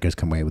quarter and Lakers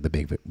come away with a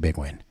big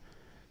win.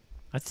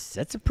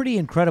 That's a pretty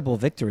incredible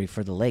victory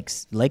for the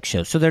Lake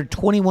Show. So they're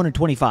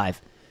 21-25.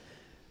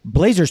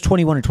 Blazers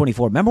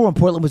 21-24. Remember when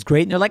Portland was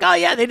great and they're like, oh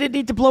yeah, they didn't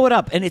need to blow it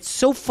up. And it's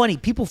so funny.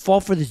 People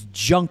fall for this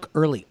junk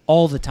early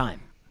all the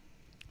time.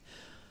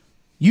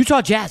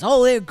 Utah Jazz,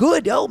 oh, they're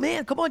good. Oh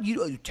man, come on,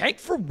 you tank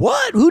for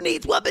what? Who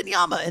needs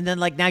Wembanyama? And then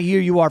like now here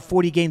you are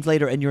 40 games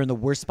later and you're in the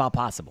worst spot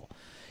possible.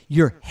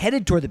 You're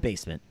headed toward the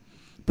basement,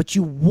 but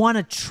you want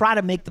to try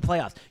to make the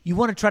playoffs. You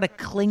want to try to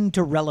cling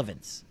to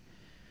relevance.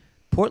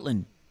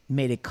 Portland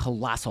made a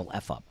colossal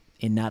F up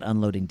in not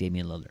unloading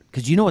Damian Lillard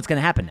because you know what's going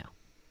to happen now.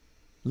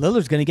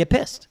 Lillard's going to get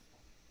pissed.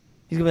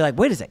 He's going to be like,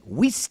 wait a sec,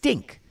 we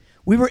stink.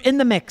 We were in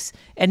the mix,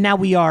 and now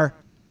we are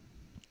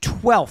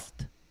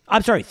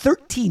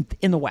 13th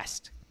in the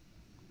West.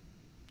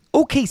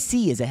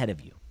 OKC is ahead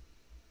of you.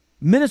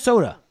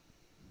 Minnesota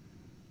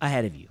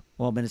ahead of you.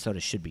 Well, Minnesota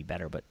should be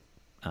better, but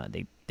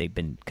they've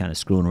been kind of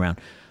screwing around.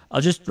 I'll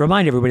just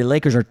remind everybody,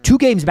 Lakers are 2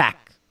 games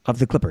back of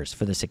the Clippers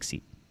for the 6th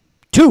seed.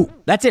 2.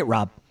 That's it,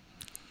 Rob.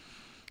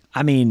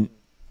 I mean,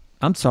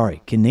 I'm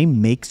sorry. Can they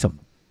make some...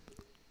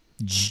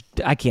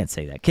 I can't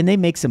say that. Can they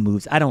make some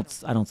moves? I don't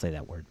say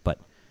that word.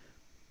 But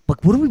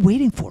what are we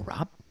waiting for,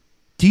 Rob?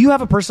 Do you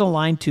have a personal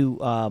line to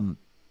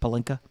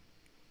Pelinka?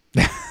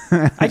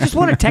 I just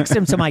want to text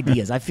him some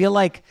ideas. I feel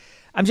like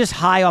I'm just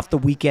high off the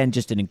weekend,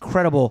 just an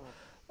incredible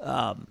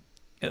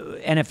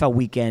NFL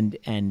weekend,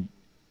 and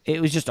it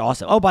was just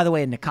awesome. Oh, by the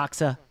way,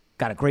 Necaxa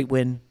got a great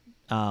win.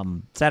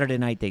 Saturday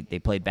night, they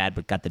played bad,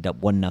 but got the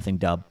 1-0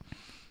 dub.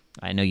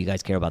 I know you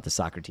guys care about the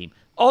soccer team.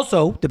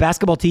 Also, the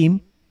basketball team,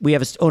 we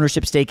have an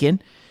ownership stake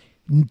in.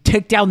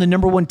 Take down the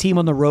number 1 team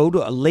on the road.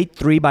 A late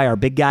 3 by our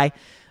big guy.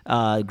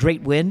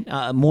 Great win.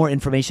 More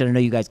information I know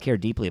you guys care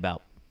deeply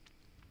about.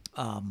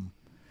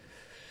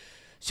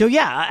 So,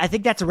 yeah, I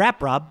think that's a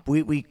wrap, Rob.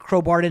 We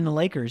crowbarred in the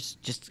Lakers.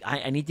 Just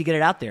I need to get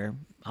it out there.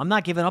 I'm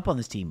not giving up on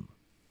this team.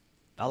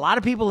 A lot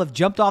of people have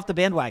jumped off the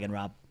bandwagon,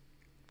 Rob.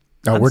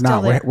 No, we're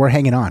not. We're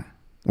hanging on.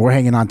 We're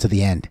hanging on to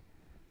the end.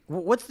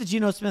 What's the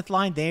Geno Smith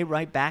line? They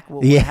write back?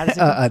 How does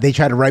it they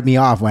tried to write me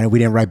off when we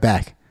didn't write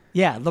back.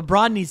 Yeah,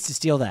 LeBron needs to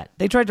steal that.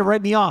 They tried to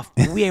write me off,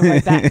 but we ain't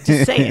right back.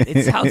 Just say it.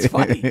 It sounds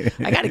funny.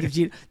 I got to give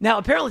you... Now,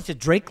 apparently it's a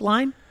Drake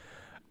line.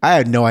 I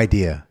had no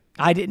idea.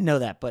 I didn't know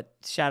that, but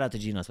shout out to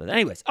Geno Smith.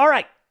 Anyways, all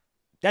right.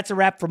 That's a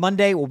wrap for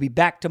Monday. We'll be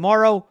back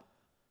tomorrow.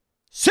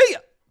 See ya!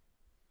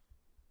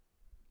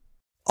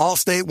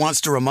 Allstate wants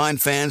to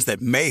remind fans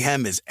that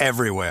mayhem is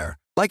everywhere,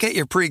 like at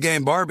your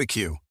pregame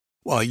barbecue.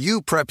 While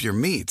you prep your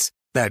meats,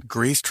 that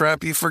grease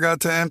trap you forgot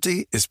to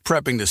empty is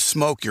prepping to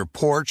smoke your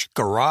porch,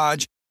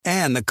 garage,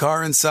 and the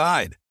car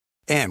inside.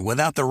 And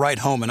without the right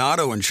home and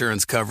auto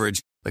insurance coverage,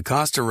 the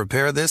cost to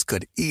repair this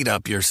could eat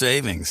up your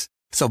savings.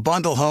 So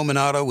bundle home and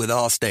auto with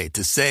Allstate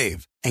to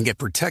save and get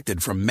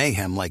protected from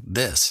mayhem like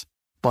this.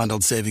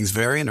 Bundled savings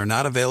vary and are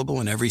not available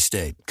in every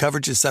state.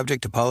 Coverage is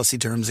subject to policy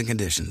terms and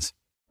conditions.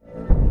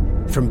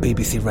 From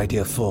BBC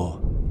Radio 4,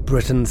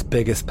 Britain's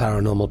biggest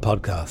paranormal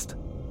podcast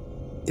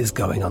is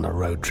going on a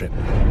road trip.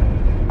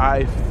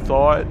 I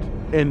thought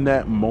in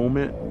that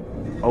moment,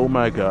 oh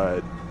my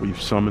God,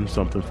 we've summoned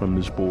something from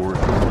this board.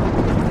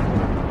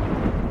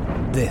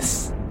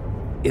 This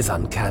is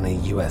Uncanny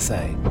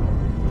USA.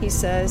 He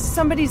says,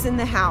 somebody's in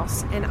the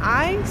house, and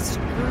I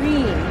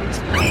screamed.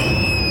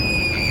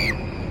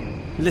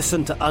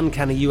 Listen to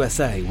Uncanny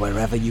USA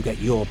wherever you get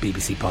your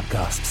BBC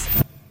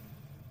podcasts,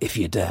 if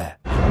you dare.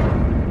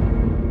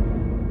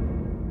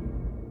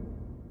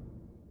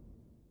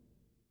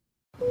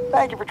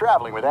 Thank you for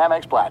traveling with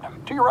Amex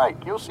Platinum. To your right,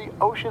 you'll see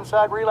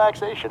oceanside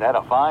relaxation at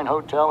a fine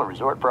hotel and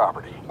resort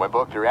property. When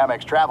booked through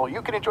Amex Travel,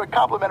 you can enjoy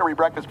complimentary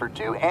breakfast for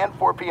 2 and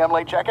 4 p.m.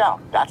 late checkout.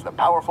 That's the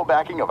powerful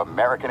backing of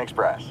American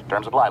Express.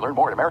 Terms apply. Learn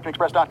more at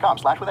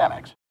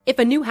americanexpress.com/withAmex. If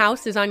a new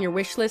house is on your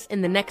wish list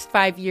in the next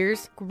 5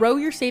 years, grow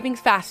your savings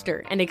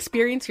faster and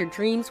experience your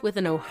dreams with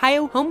an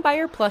Ohio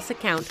Homebuyer Plus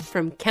account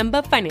from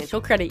Kemba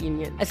Financial Credit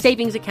Union. A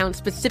savings account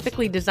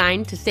specifically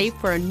designed to save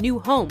for a new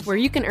home where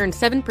you can earn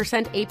 7%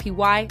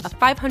 APY, a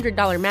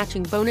 $500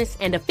 matching bonus,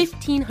 and a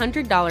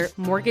 $1,500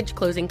 mortgage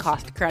closing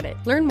cost credit.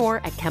 Learn more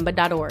at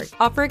Kemba.org.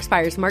 Offer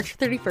expires March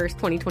 31st,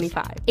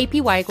 2025.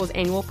 APY equals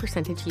annual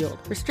percentage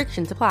yield.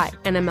 Restrictions apply.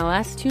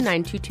 NMLS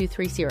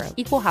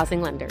 292230. Equal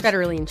housing lender.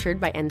 Federally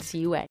insured by NCUA.